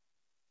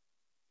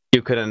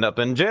you could end up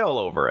in jail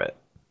over it.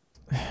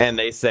 And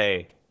they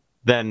say,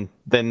 then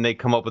they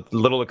come up with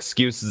little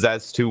excuses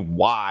as to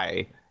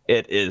why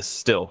it is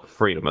still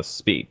freedom of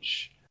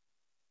speech.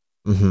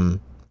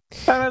 And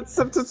it's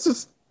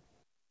just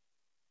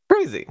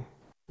crazy.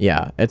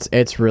 Yeah,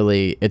 it's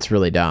really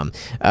dumb.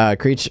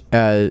 Creature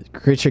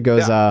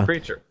goes,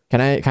 Creature. Can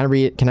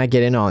I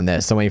get in on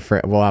this?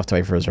 We'll have to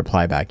wait for his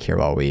reply back here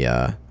while we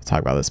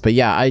talk about this. But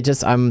yeah,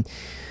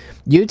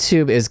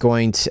 YouTube is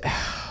going to.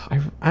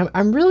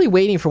 I'm really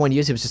waiting for when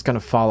YouTube is just going to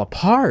fall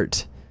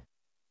apart,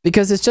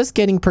 because it's just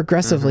getting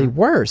progressively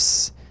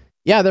worse.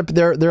 Yeah,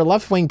 they're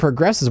left-wing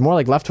progressives, more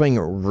like left-wing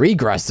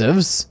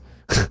regressives,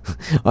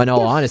 in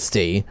all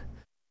honesty.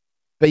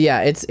 But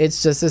yeah, it's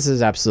just, this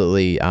is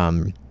absolutely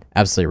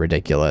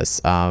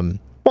ridiculous.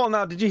 Well,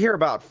 now, did you hear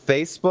about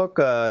Facebook?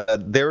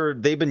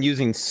 They've been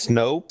using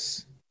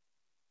Snopes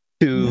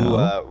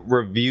to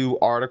review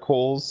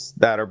articles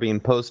that are being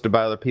posted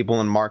by other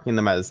people and marking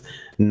them as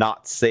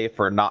not safe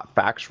or not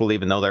factual,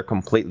 even though they're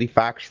completely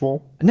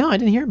factual. No, I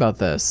didn't hear about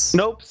this.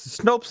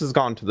 Snopes has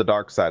gone to the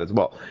dark side as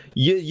well.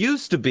 It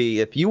used to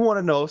be, if you want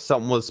to know if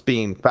something was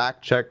being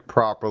fact-checked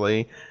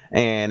properly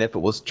and if it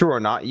was true or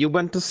not, you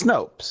went to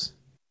Snopes.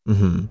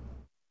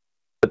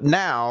 But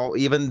now,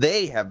 even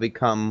they have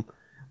become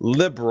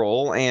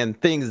liberal, and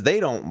things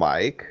they don't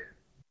like,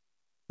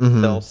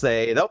 they'll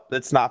say, nope,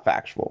 it's not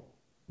factual.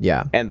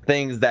 Yeah. And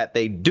things that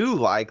they do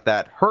like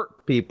that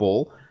hurt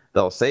people,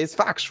 they'll say is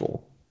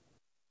factual.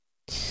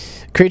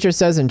 Creature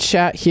says in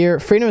chat here,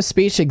 freedom of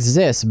speech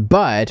exists,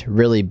 but,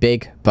 really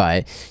big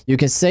but, you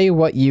can say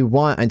what you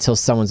want until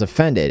someone's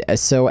offended.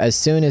 So as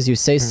soon as you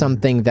say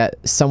something that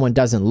someone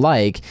doesn't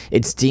like,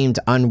 it's deemed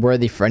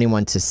unworthy for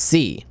anyone to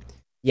see.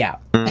 Yeah,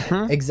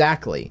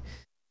 exactly.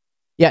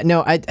 Yeah,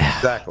 no,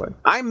 exactly.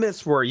 I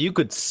miss where you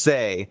could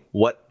say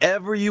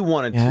whatever you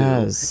wanted to,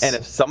 and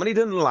if somebody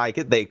didn't like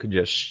it, they could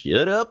just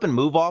shut up and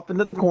move off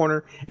into the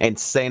corner and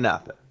say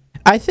nothing.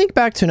 I think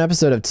back to an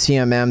episode of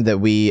TMM that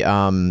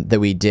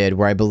we did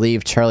where I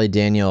believe Charlie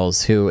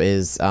Daniels, who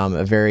is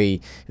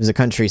he was a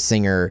country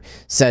singer,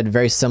 said a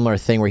very similar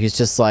thing where he's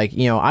just like,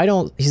 you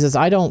know, he says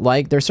I don't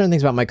like, there's certain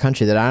things about my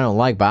country that I don't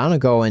like, but I don't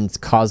go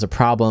and cause a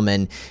problem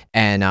and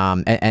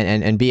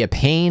be a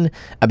pain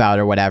about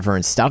it or whatever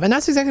and stuff. And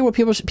that's exactly what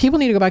people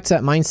need to go back to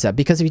that mindset,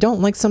 because if you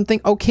don't like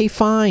something, okay,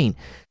 fine,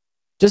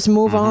 just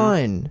move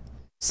on.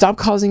 Stop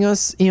causing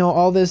us, you know,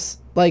 all this,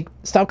 like,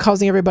 stop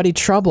causing everybody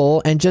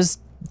trouble and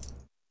just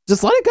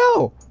let it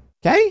go.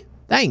 Okay?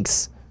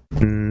 Thanks.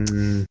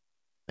 Man.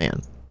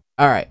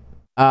 All right.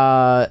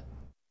 Got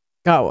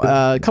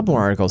a couple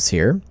more articles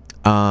here.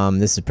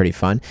 This is pretty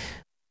fun.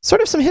 Sort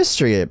of some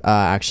history,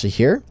 actually,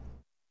 here.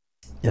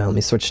 Yeah, let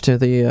me switch to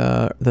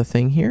the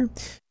thing here.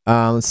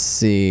 Let's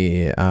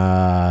see.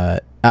 Here,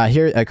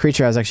 a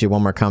creature has actually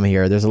one more comment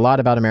here. There's a lot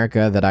about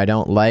America that I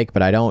don't like,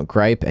 but I don't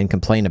gripe and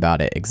complain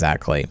about it.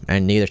 Exactly.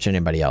 And neither should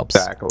anybody else.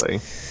 Exactly.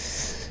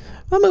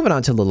 Well, moving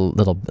on to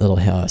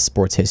little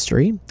sports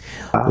history.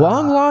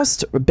 Long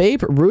lost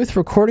Babe Ruth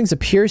recordings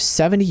appear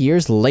 70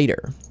 years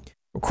later.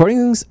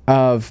 Recordings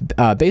of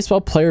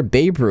baseball player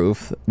Babe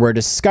Ruth were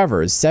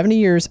discovered 70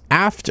 years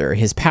after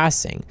his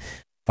passing.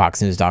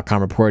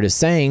 FoxNews.com report is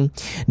saying,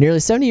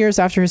 nearly 70 years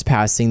after his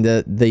passing,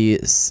 the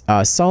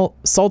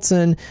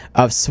Sultan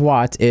of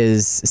Swat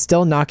is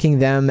still knocking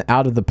them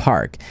out of the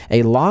park.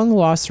 A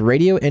long-lost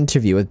radio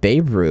interview with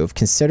Babe Ruth,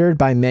 considered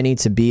by many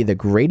to be the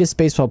greatest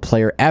baseball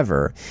player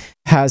ever,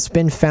 has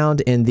been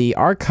found in the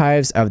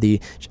archives of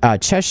the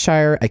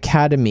Cheshire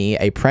Academy,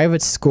 a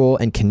private school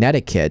in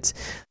Connecticut.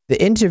 The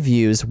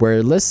interviews,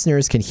 where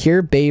listeners can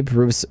hear Babe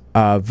Ruth's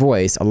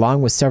voice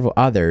along with several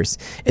others,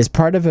 is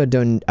part of a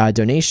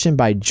donation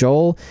by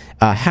Joel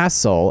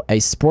Hassel,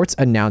 a sports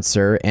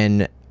announcer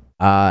and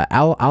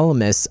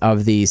alumnus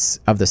of the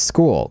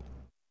school.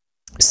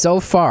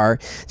 So far,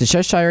 the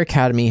Cheshire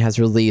Academy has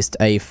released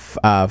a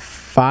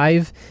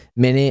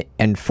 5-minute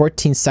and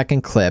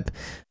 14-second clip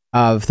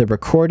of the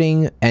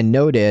recording and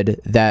noted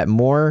that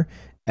more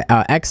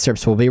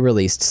excerpts will be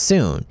released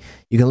soon.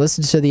 You can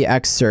listen to the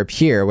excerpt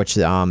here, which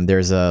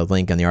there's a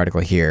link in the article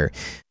here.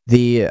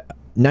 The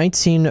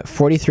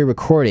 1943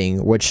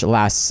 recording, which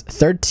lasts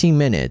 13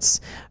 minutes,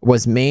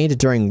 was made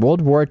during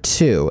World War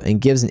II and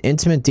gives an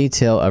intimate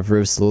detail of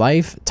Ruth's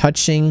life,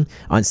 touching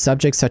on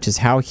subjects such as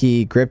how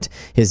he gripped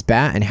his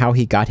bat and how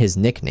he got his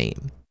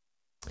nickname.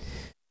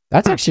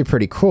 That's actually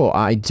pretty cool.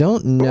 I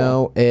don't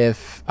know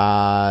if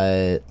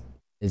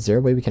is there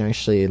a way we can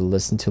actually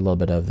listen to a little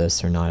bit of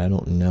this or not? I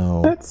don't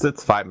know.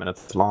 It's 5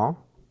 minutes long.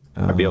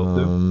 I'd be able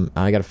to.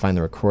 I gotta find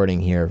the recording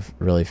here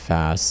really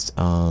fast.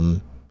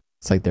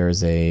 It's like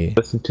there's a...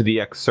 Listen to the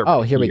excerpt.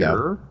 Oh, here we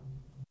go.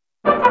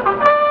 I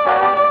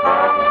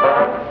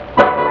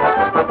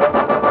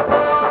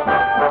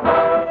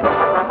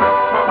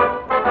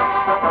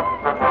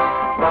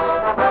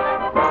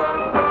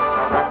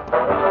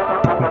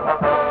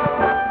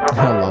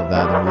love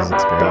that. The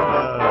music's great.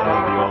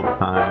 The old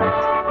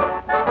times.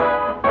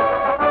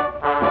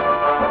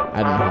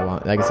 I don't know how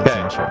long. I guess it's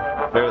an intro.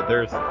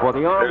 For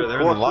the Armed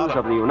Forces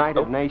of the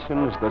United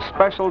Nations, the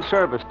Special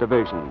Service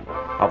Division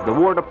of the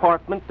War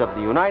Department of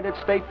the United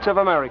States of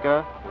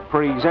America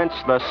presents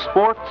the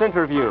Sports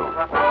Interview.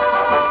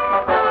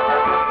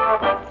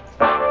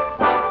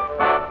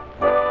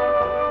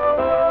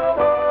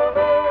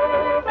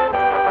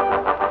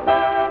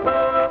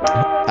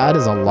 That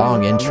is a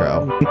long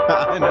intro.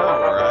 I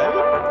know, right?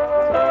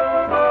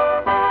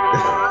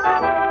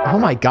 Oh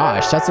my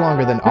gosh, that's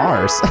longer than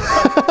ours.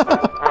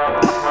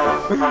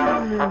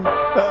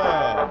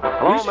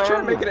 Hello,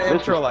 man.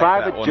 This is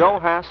Private Joe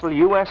Hassel,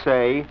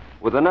 USA,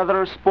 with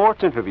another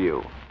sports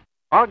interview.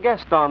 Our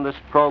guest on this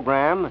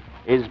program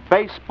is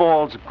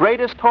baseball's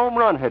greatest home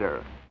run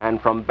hitter,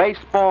 and from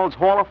baseball's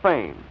Hall of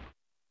Fame,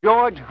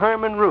 George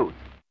Herman Ruth,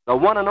 the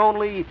one and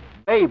only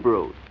Babe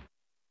Ruth.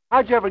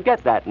 How'd you ever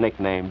get that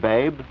nickname,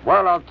 Babe?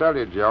 Well, I'll tell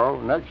you,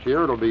 Joe. Next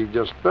year it'll be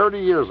just 30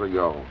 years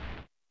ago.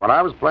 When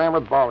I was playing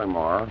with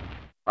Baltimore,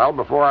 well,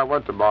 before I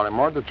went to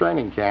Baltimore, at the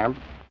training camp,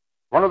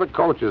 one of the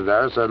coaches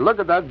there said, "Look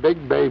at that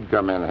big Babe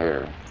come in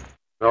here."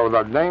 So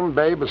the name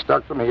Babe has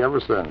stuck to me ever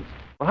since.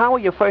 Well, how were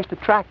you first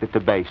attracted to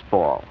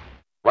baseball?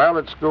 Well,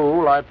 at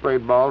school, I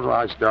played balls when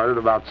I started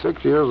about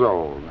 6 years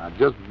old. I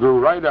just grew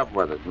right up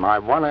with it. My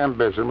one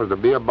ambition was to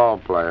be a ball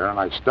player, and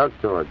I stuck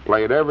to it.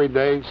 Played every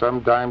day,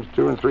 sometimes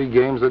 2 and 3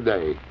 games a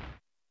day.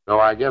 So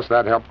I guess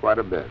that helped quite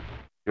a bit.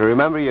 You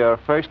remember your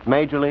first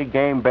Major League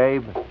game,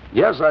 Babe?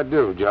 Yes, I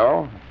do,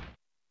 Joe.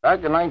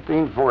 Back in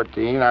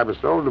 1914, I was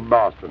sold to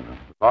Boston,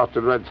 the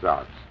Boston Red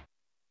Sox.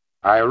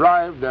 I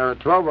arrived there at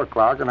 12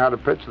 o'clock and had to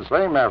pitch the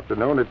same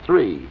afternoon at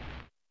 3.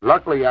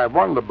 Luckily, I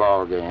won the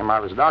ball game. I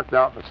was knocked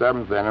out in the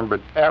 7th inning,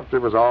 but after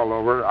it was all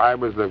over, I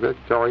was the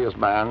victorious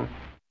man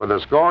with a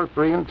score of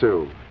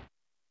 3-2.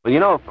 Well, you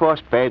know, of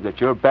course, Babe,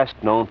 that you're best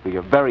known for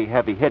your very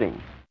heavy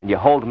hitting, and you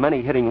hold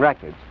many hitting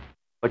records.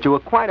 But you were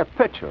quite a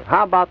pitcher.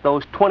 How about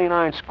those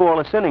 29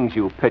 scoreless innings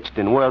you pitched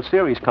in World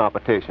Series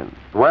competition?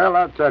 Well,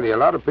 I'll tell you, a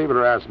lot of people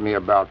are asking me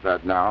about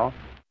that now.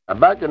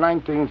 Back in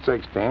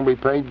 1916, we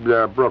played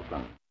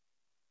Brooklyn,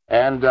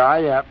 and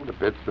I happened to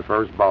pitch the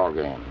first ball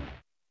game.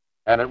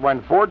 And it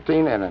went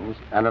 14 innings,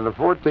 and in the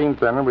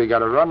 14th inning, we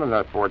got a run in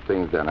that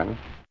 14th inning.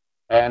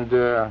 And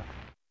to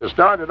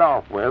start it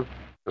off with,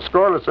 the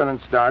scoreless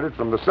inning started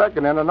from the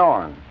second inning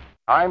on.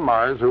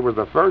 Mars, who was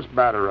the first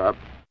batter up,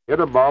 hit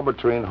a ball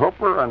between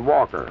Hooper and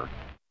Walker,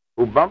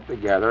 who bumped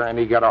together, and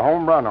he got a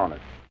home run on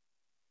it.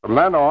 From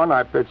then on,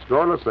 I pitched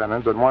scoreless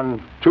innings and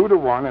won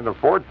 2-1 in the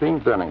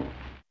 14th inning.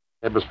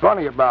 It was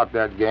funny about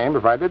that game.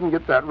 If I didn't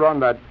get that run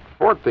that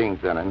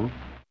 14th inning,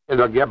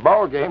 the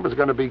ball game was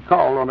going to be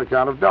called on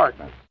account of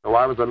darkness. So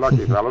I was a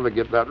lucky fellow to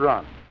get that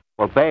run.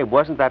 Well, Babe,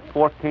 wasn't that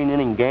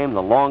 14-inning game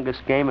the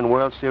longest game in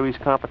World Series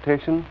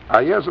competition?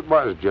 Yes, it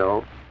was,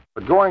 Joe.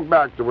 But going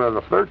back to where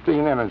the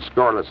 13-inning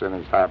scoreless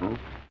innings happened,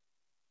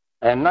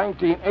 in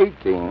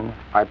 1918,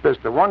 I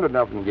pitched a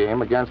 1-0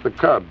 game against the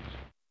Cubs.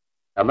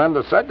 And then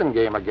the second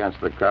game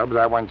against the Cubs,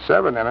 I went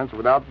 7 innings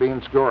without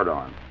being scored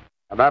on.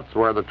 And that's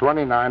where the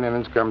 29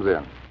 innings comes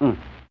in.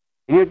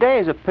 In your day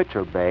as a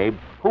pitcher, Babe,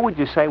 who would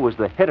you say was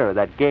the hitter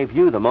that gave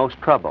you the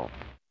most trouble?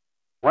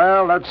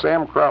 Well, that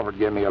Sam Crawford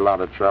gave me a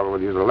lot of trouble.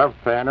 He was a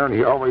left-hander, and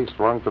he always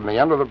swung from the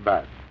end of the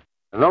bat.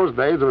 In those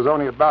days, there was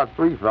only about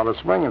 3 fellas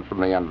swinging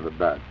from the end of the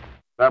bat.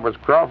 That was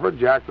Crawford,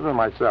 Jackson, and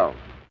myself.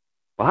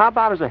 Well, how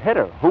about as a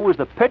hitter? Who was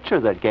the pitcher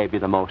that gave you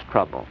the most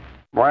trouble?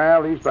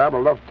 Well, he used to have a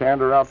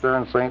left-hander out there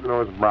in St.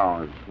 Louis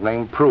Browns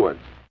named Pruitt.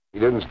 He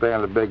didn't stay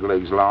in the big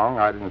leagues long.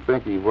 I didn't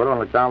think he would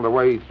on account of the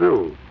way he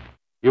threw.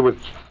 He would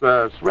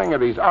swing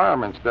at his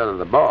arm instead of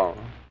the ball.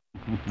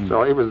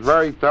 So he was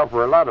very tough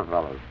for a lot of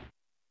fellows.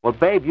 Well,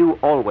 Babe, you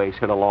always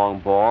hit a long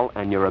ball,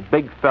 and you're a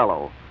big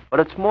fellow. But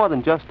it's more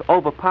than just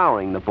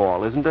overpowering the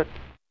ball, isn't it?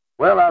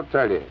 Well, I'll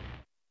tell you.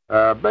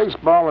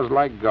 Baseball is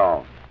like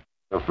golf.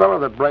 The fellow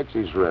that breaks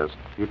his wrist,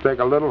 you take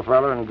a little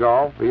fella in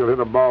golf, he'll hit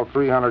a ball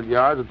 300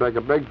 yards, and take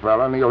a big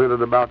fella, and he'll hit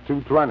it about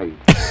 220.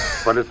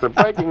 But it's the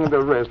breaking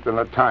the wrist and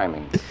the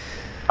timing.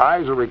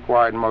 Eyes are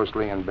required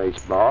mostly in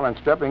baseball and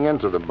stepping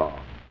into the ball.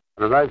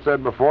 But as I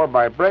said before,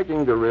 by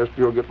breaking the wrist,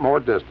 you'll get more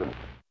distance.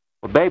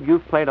 Well, Babe,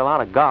 you've played a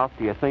lot of golf.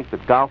 Do you think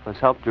that golf has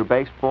helped your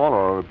baseball,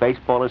 or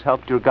baseball has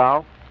helped your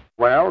golf?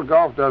 Well,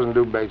 golf doesn't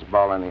do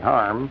baseball any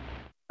harm,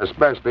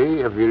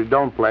 especially if you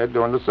don't play it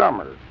during the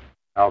summer.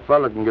 Now, a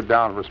fella can get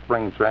down for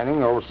spring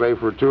training, say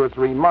for 2 or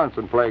 3 months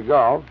and play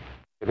golf.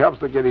 It helps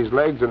to get his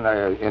legs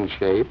in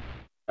shape,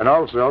 and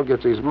also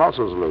gets his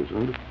muscles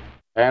loosened,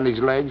 and his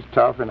legs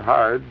tough and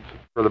hard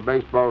for the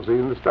baseball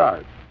season to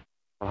start.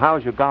 Well,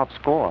 how's your golf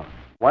score?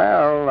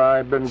 Well,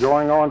 I've been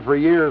going on for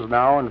years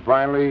now, and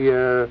finally,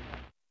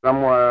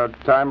 some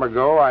time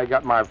ago, I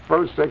got my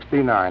first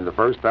 69, the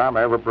first time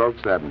I ever broke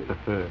 70.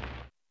 Well,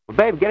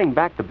 Babe, getting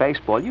back to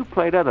baseball, you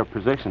played other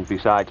positions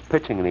besides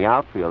pitching in the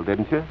outfield,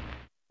 didn't you?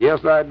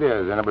 Yes, I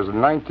did, and it was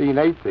in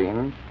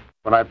 1918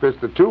 when I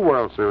pitched the 2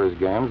 World Series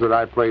games that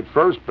I played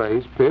first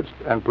base, pitched,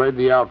 and played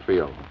the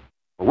outfield.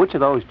 Well, which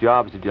of those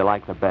jobs did you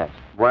like the best?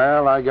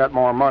 Well, I got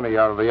more money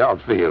out of the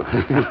outfield.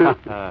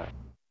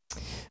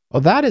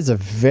 Well, that is a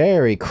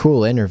very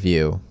cool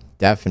interview,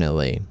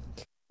 definitely.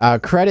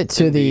 Credit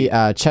to the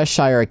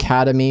Cheshire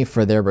Academy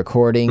for their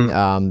recording.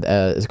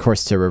 Of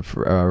course, to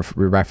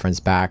reference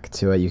back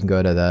to it, you can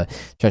go to the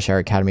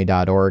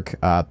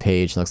CheshireAcademy.org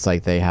page. Looks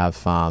like they have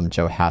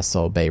Joe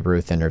Hassel, Babe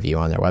Ruth interview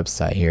on their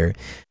website here.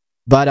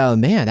 But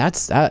man,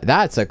 that's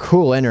a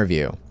cool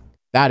interview.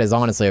 That is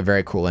honestly a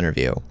very cool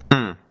interview.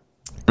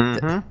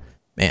 Man,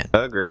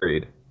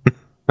 agreed.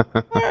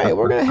 All right,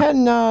 we're gonna head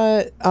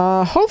and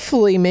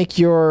hopefully make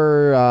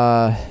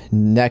your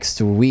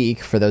next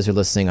week, for those who are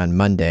listening on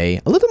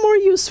Monday, a little bit more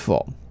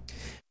useful.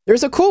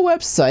 There's a cool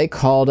website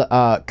called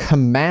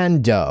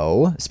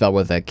Commando, spelled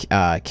with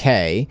a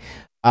K,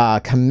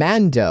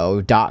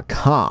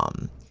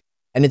 commando.com.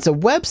 And it's a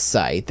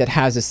website that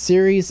has a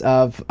series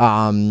of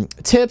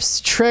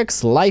tips,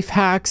 tricks, life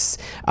hacks,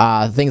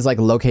 things like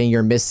locating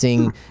your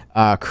missing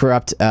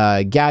corrupt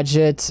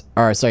gadget,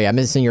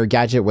 missing your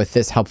gadget with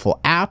this helpful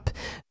app,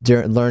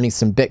 learning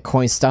some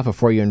Bitcoin stuff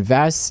before you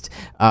invest,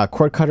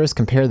 cord cutters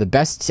compare the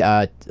best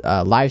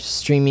live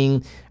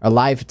streaming or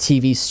live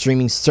TV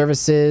streaming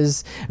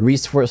services,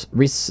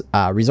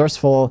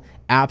 resourceful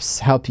apps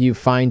help you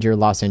find your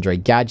lost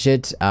Android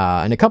gadget,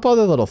 and a couple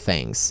other little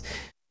things.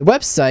 The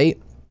website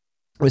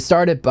was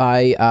started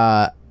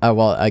by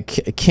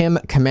Kim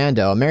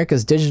Commando,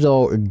 America's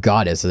digital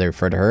goddess, as they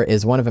refer to her,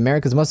 is one of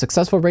America's most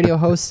successful radio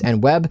hosts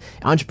and web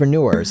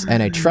entrepreneurs,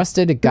 and a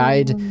trusted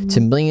guide to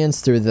millions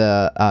through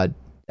the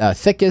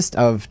thickest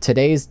of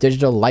today's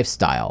digital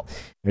lifestyle.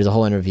 There's a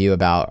whole interview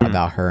about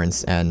her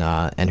and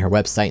her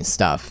website and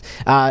stuff.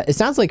 It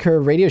sounds like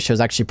her radio show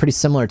is actually pretty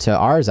similar to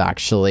ours,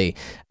 actually.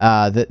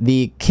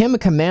 The Kim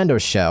Commando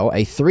Show,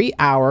 a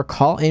 3-hour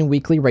call-in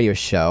weekly radio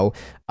show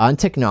on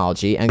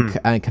technology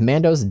and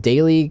Commando's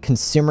daily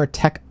consumer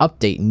tech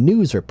update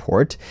news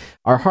report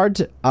are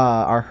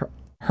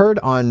heard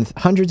on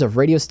hundreds of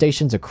radio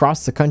stations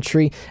across the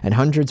country and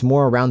hundreds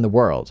more around the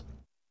world.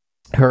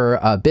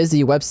 Her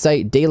busy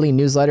website, daily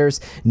newsletters,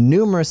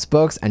 numerous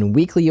books, and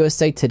weekly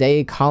USA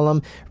Today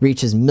column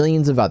reaches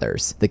millions of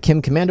others. The Kim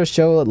Komando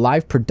Show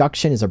live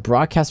production is a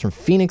broadcast from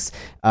Phoenix,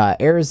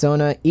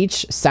 Arizona,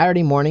 each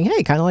Saturday morning.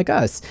 Hey, kind of like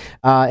us.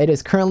 It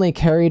is currently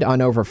carried on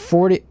over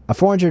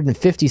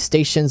 450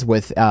 stations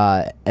with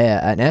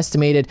an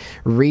estimated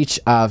reach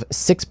of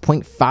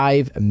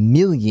 6.5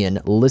 million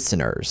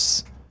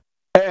listeners.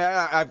 Hey,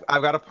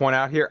 I've got to point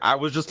out here, I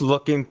was just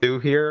looking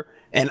through here,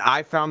 and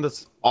I found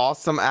this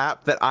awesome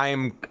app that I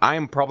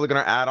am probably going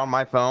to add on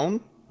my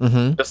phone.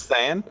 Mm-hmm.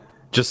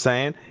 Just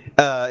saying.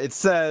 It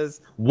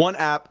says one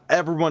app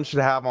everyone should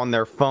have on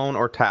their phone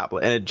or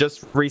tablet, and it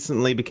just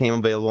recently became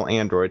available on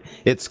Android.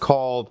 It's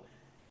called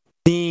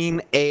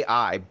Seeing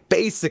AI.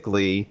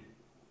 Basically,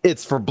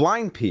 it's for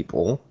blind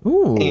people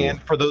and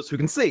for those who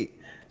can see.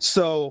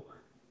 So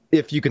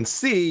if you can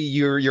see,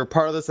 you're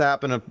part of this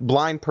app, and a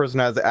blind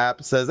person has the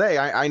app, says, hey,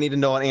 I need to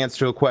know an answer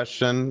to a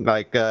question.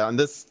 Like in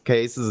this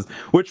case, is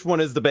which one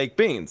is the baked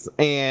beans?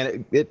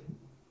 And it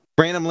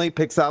randomly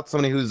picks out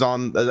somebody who's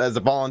on as a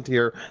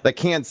volunteer that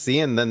can't see,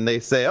 and then they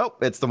say, oh,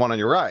 it's the one on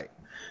your right.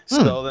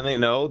 So then they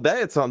know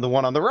that it's on the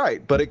one on the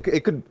right. But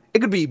it could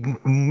be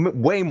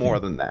way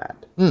more than that.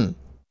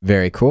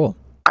 Very cool.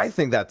 I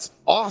think that's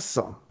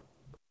awesome.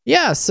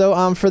 Yeah,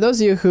 so for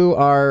those of you who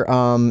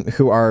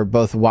are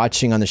both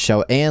watching on the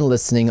show and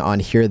listening on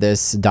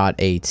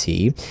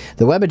hearthis.at,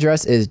 the web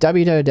address is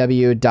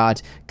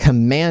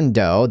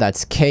www.komando,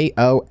 that's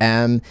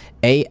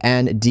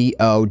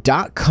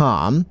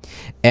KOMANDO.com,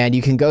 and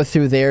you can go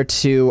through there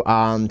to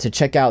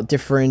check out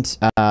different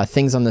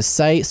things on the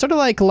site, sort of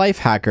like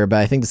Lifehacker, but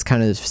I think this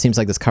kind of seems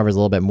like this covers a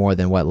little bit more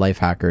than what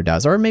Lifehacker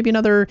does, or maybe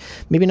another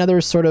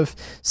sort of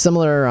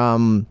similar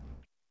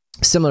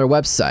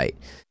website.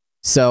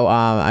 So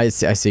I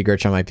see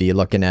Gertrude might be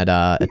looking at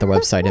the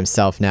website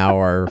himself now,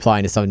 or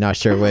replying to something. Not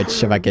sure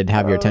which. If I could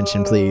have your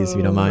attention, please, if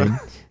you don't mind.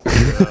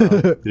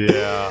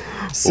 Yeah.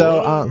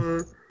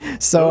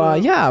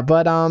 Yeah,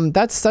 but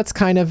that's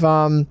kind of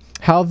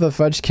how the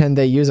fudge can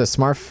they use a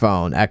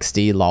smartphone?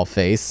 XD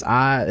lolface.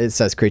 It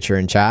says creature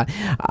in chat.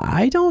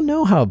 I don't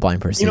know how a blind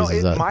person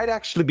uses it. It might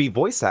actually be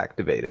voice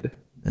activated.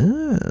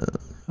 Oh.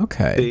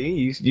 Okay.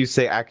 See, you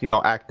say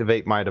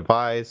activate my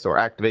device, or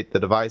activate the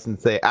device, and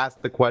say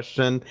ask the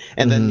question,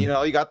 and then you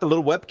got the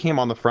little webcam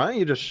on the front.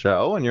 You just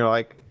show, and you're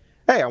like,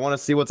 hey, I want to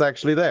see what's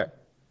actually there.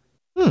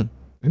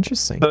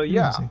 Interesting. So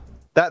yeah,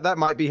 that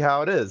might be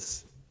how it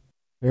is.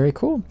 Very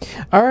cool.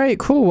 All right,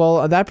 cool.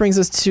 Well, that brings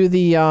us to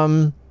the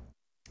end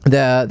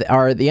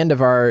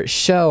of our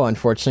show,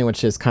 unfortunately,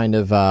 which is kind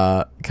of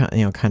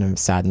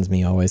saddens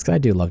me always, because I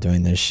do love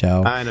doing this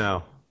show. I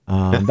know.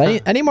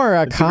 But any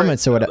more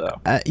comments or whatever?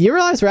 You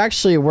realize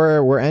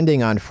we're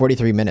ending on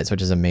 43 minutes,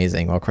 which is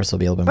amazing. Well, of course, it'll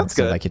be a little bit more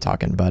so like you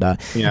talking, but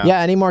yeah.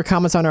 Any more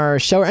comments on our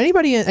show? Or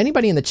anybody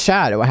in the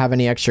chat have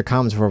any extra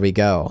comments before we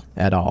go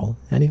at all?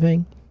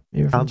 Anything?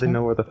 How do they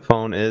know where the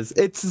phone is?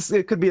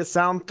 It could be a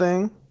sound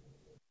thing.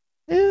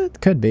 Yeah, it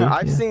could be.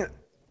 I've seen.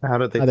 How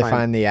do they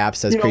find the app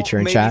says creature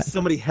in chat?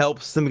 Somebody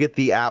helps them get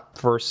the app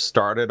first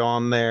started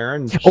on there,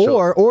 and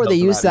or they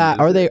use that,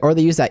 or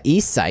they use that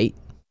e-site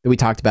that we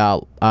talked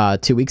about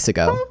 2 weeks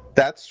ago.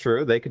 That's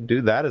true. They could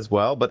do that as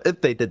well. But if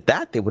they did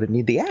that, they wouldn't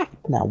need the app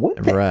now,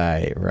 would they?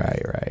 Right.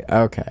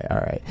 Okay, all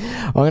right.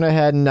 I'm going to go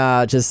ahead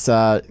and just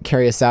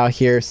carry us out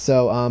here.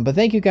 So, but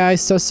thank you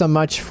guys so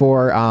much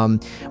for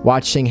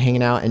watching,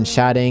 hanging out, and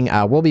chatting.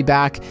 We'll be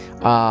back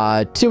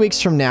 2 weeks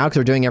from now, because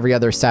we're doing every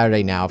other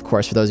Saturday now, of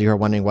course, for those of you who are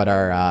wondering what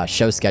our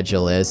show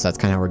schedule is. So that's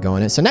kind of how we're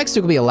going it. So next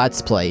week will be a Let's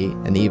Play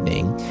in the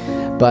evening.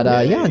 But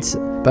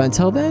but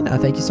until then,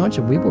 thank you so much,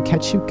 and we will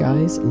catch you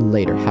guys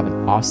later. Have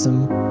an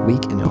awesome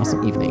week and an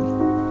awesome evening.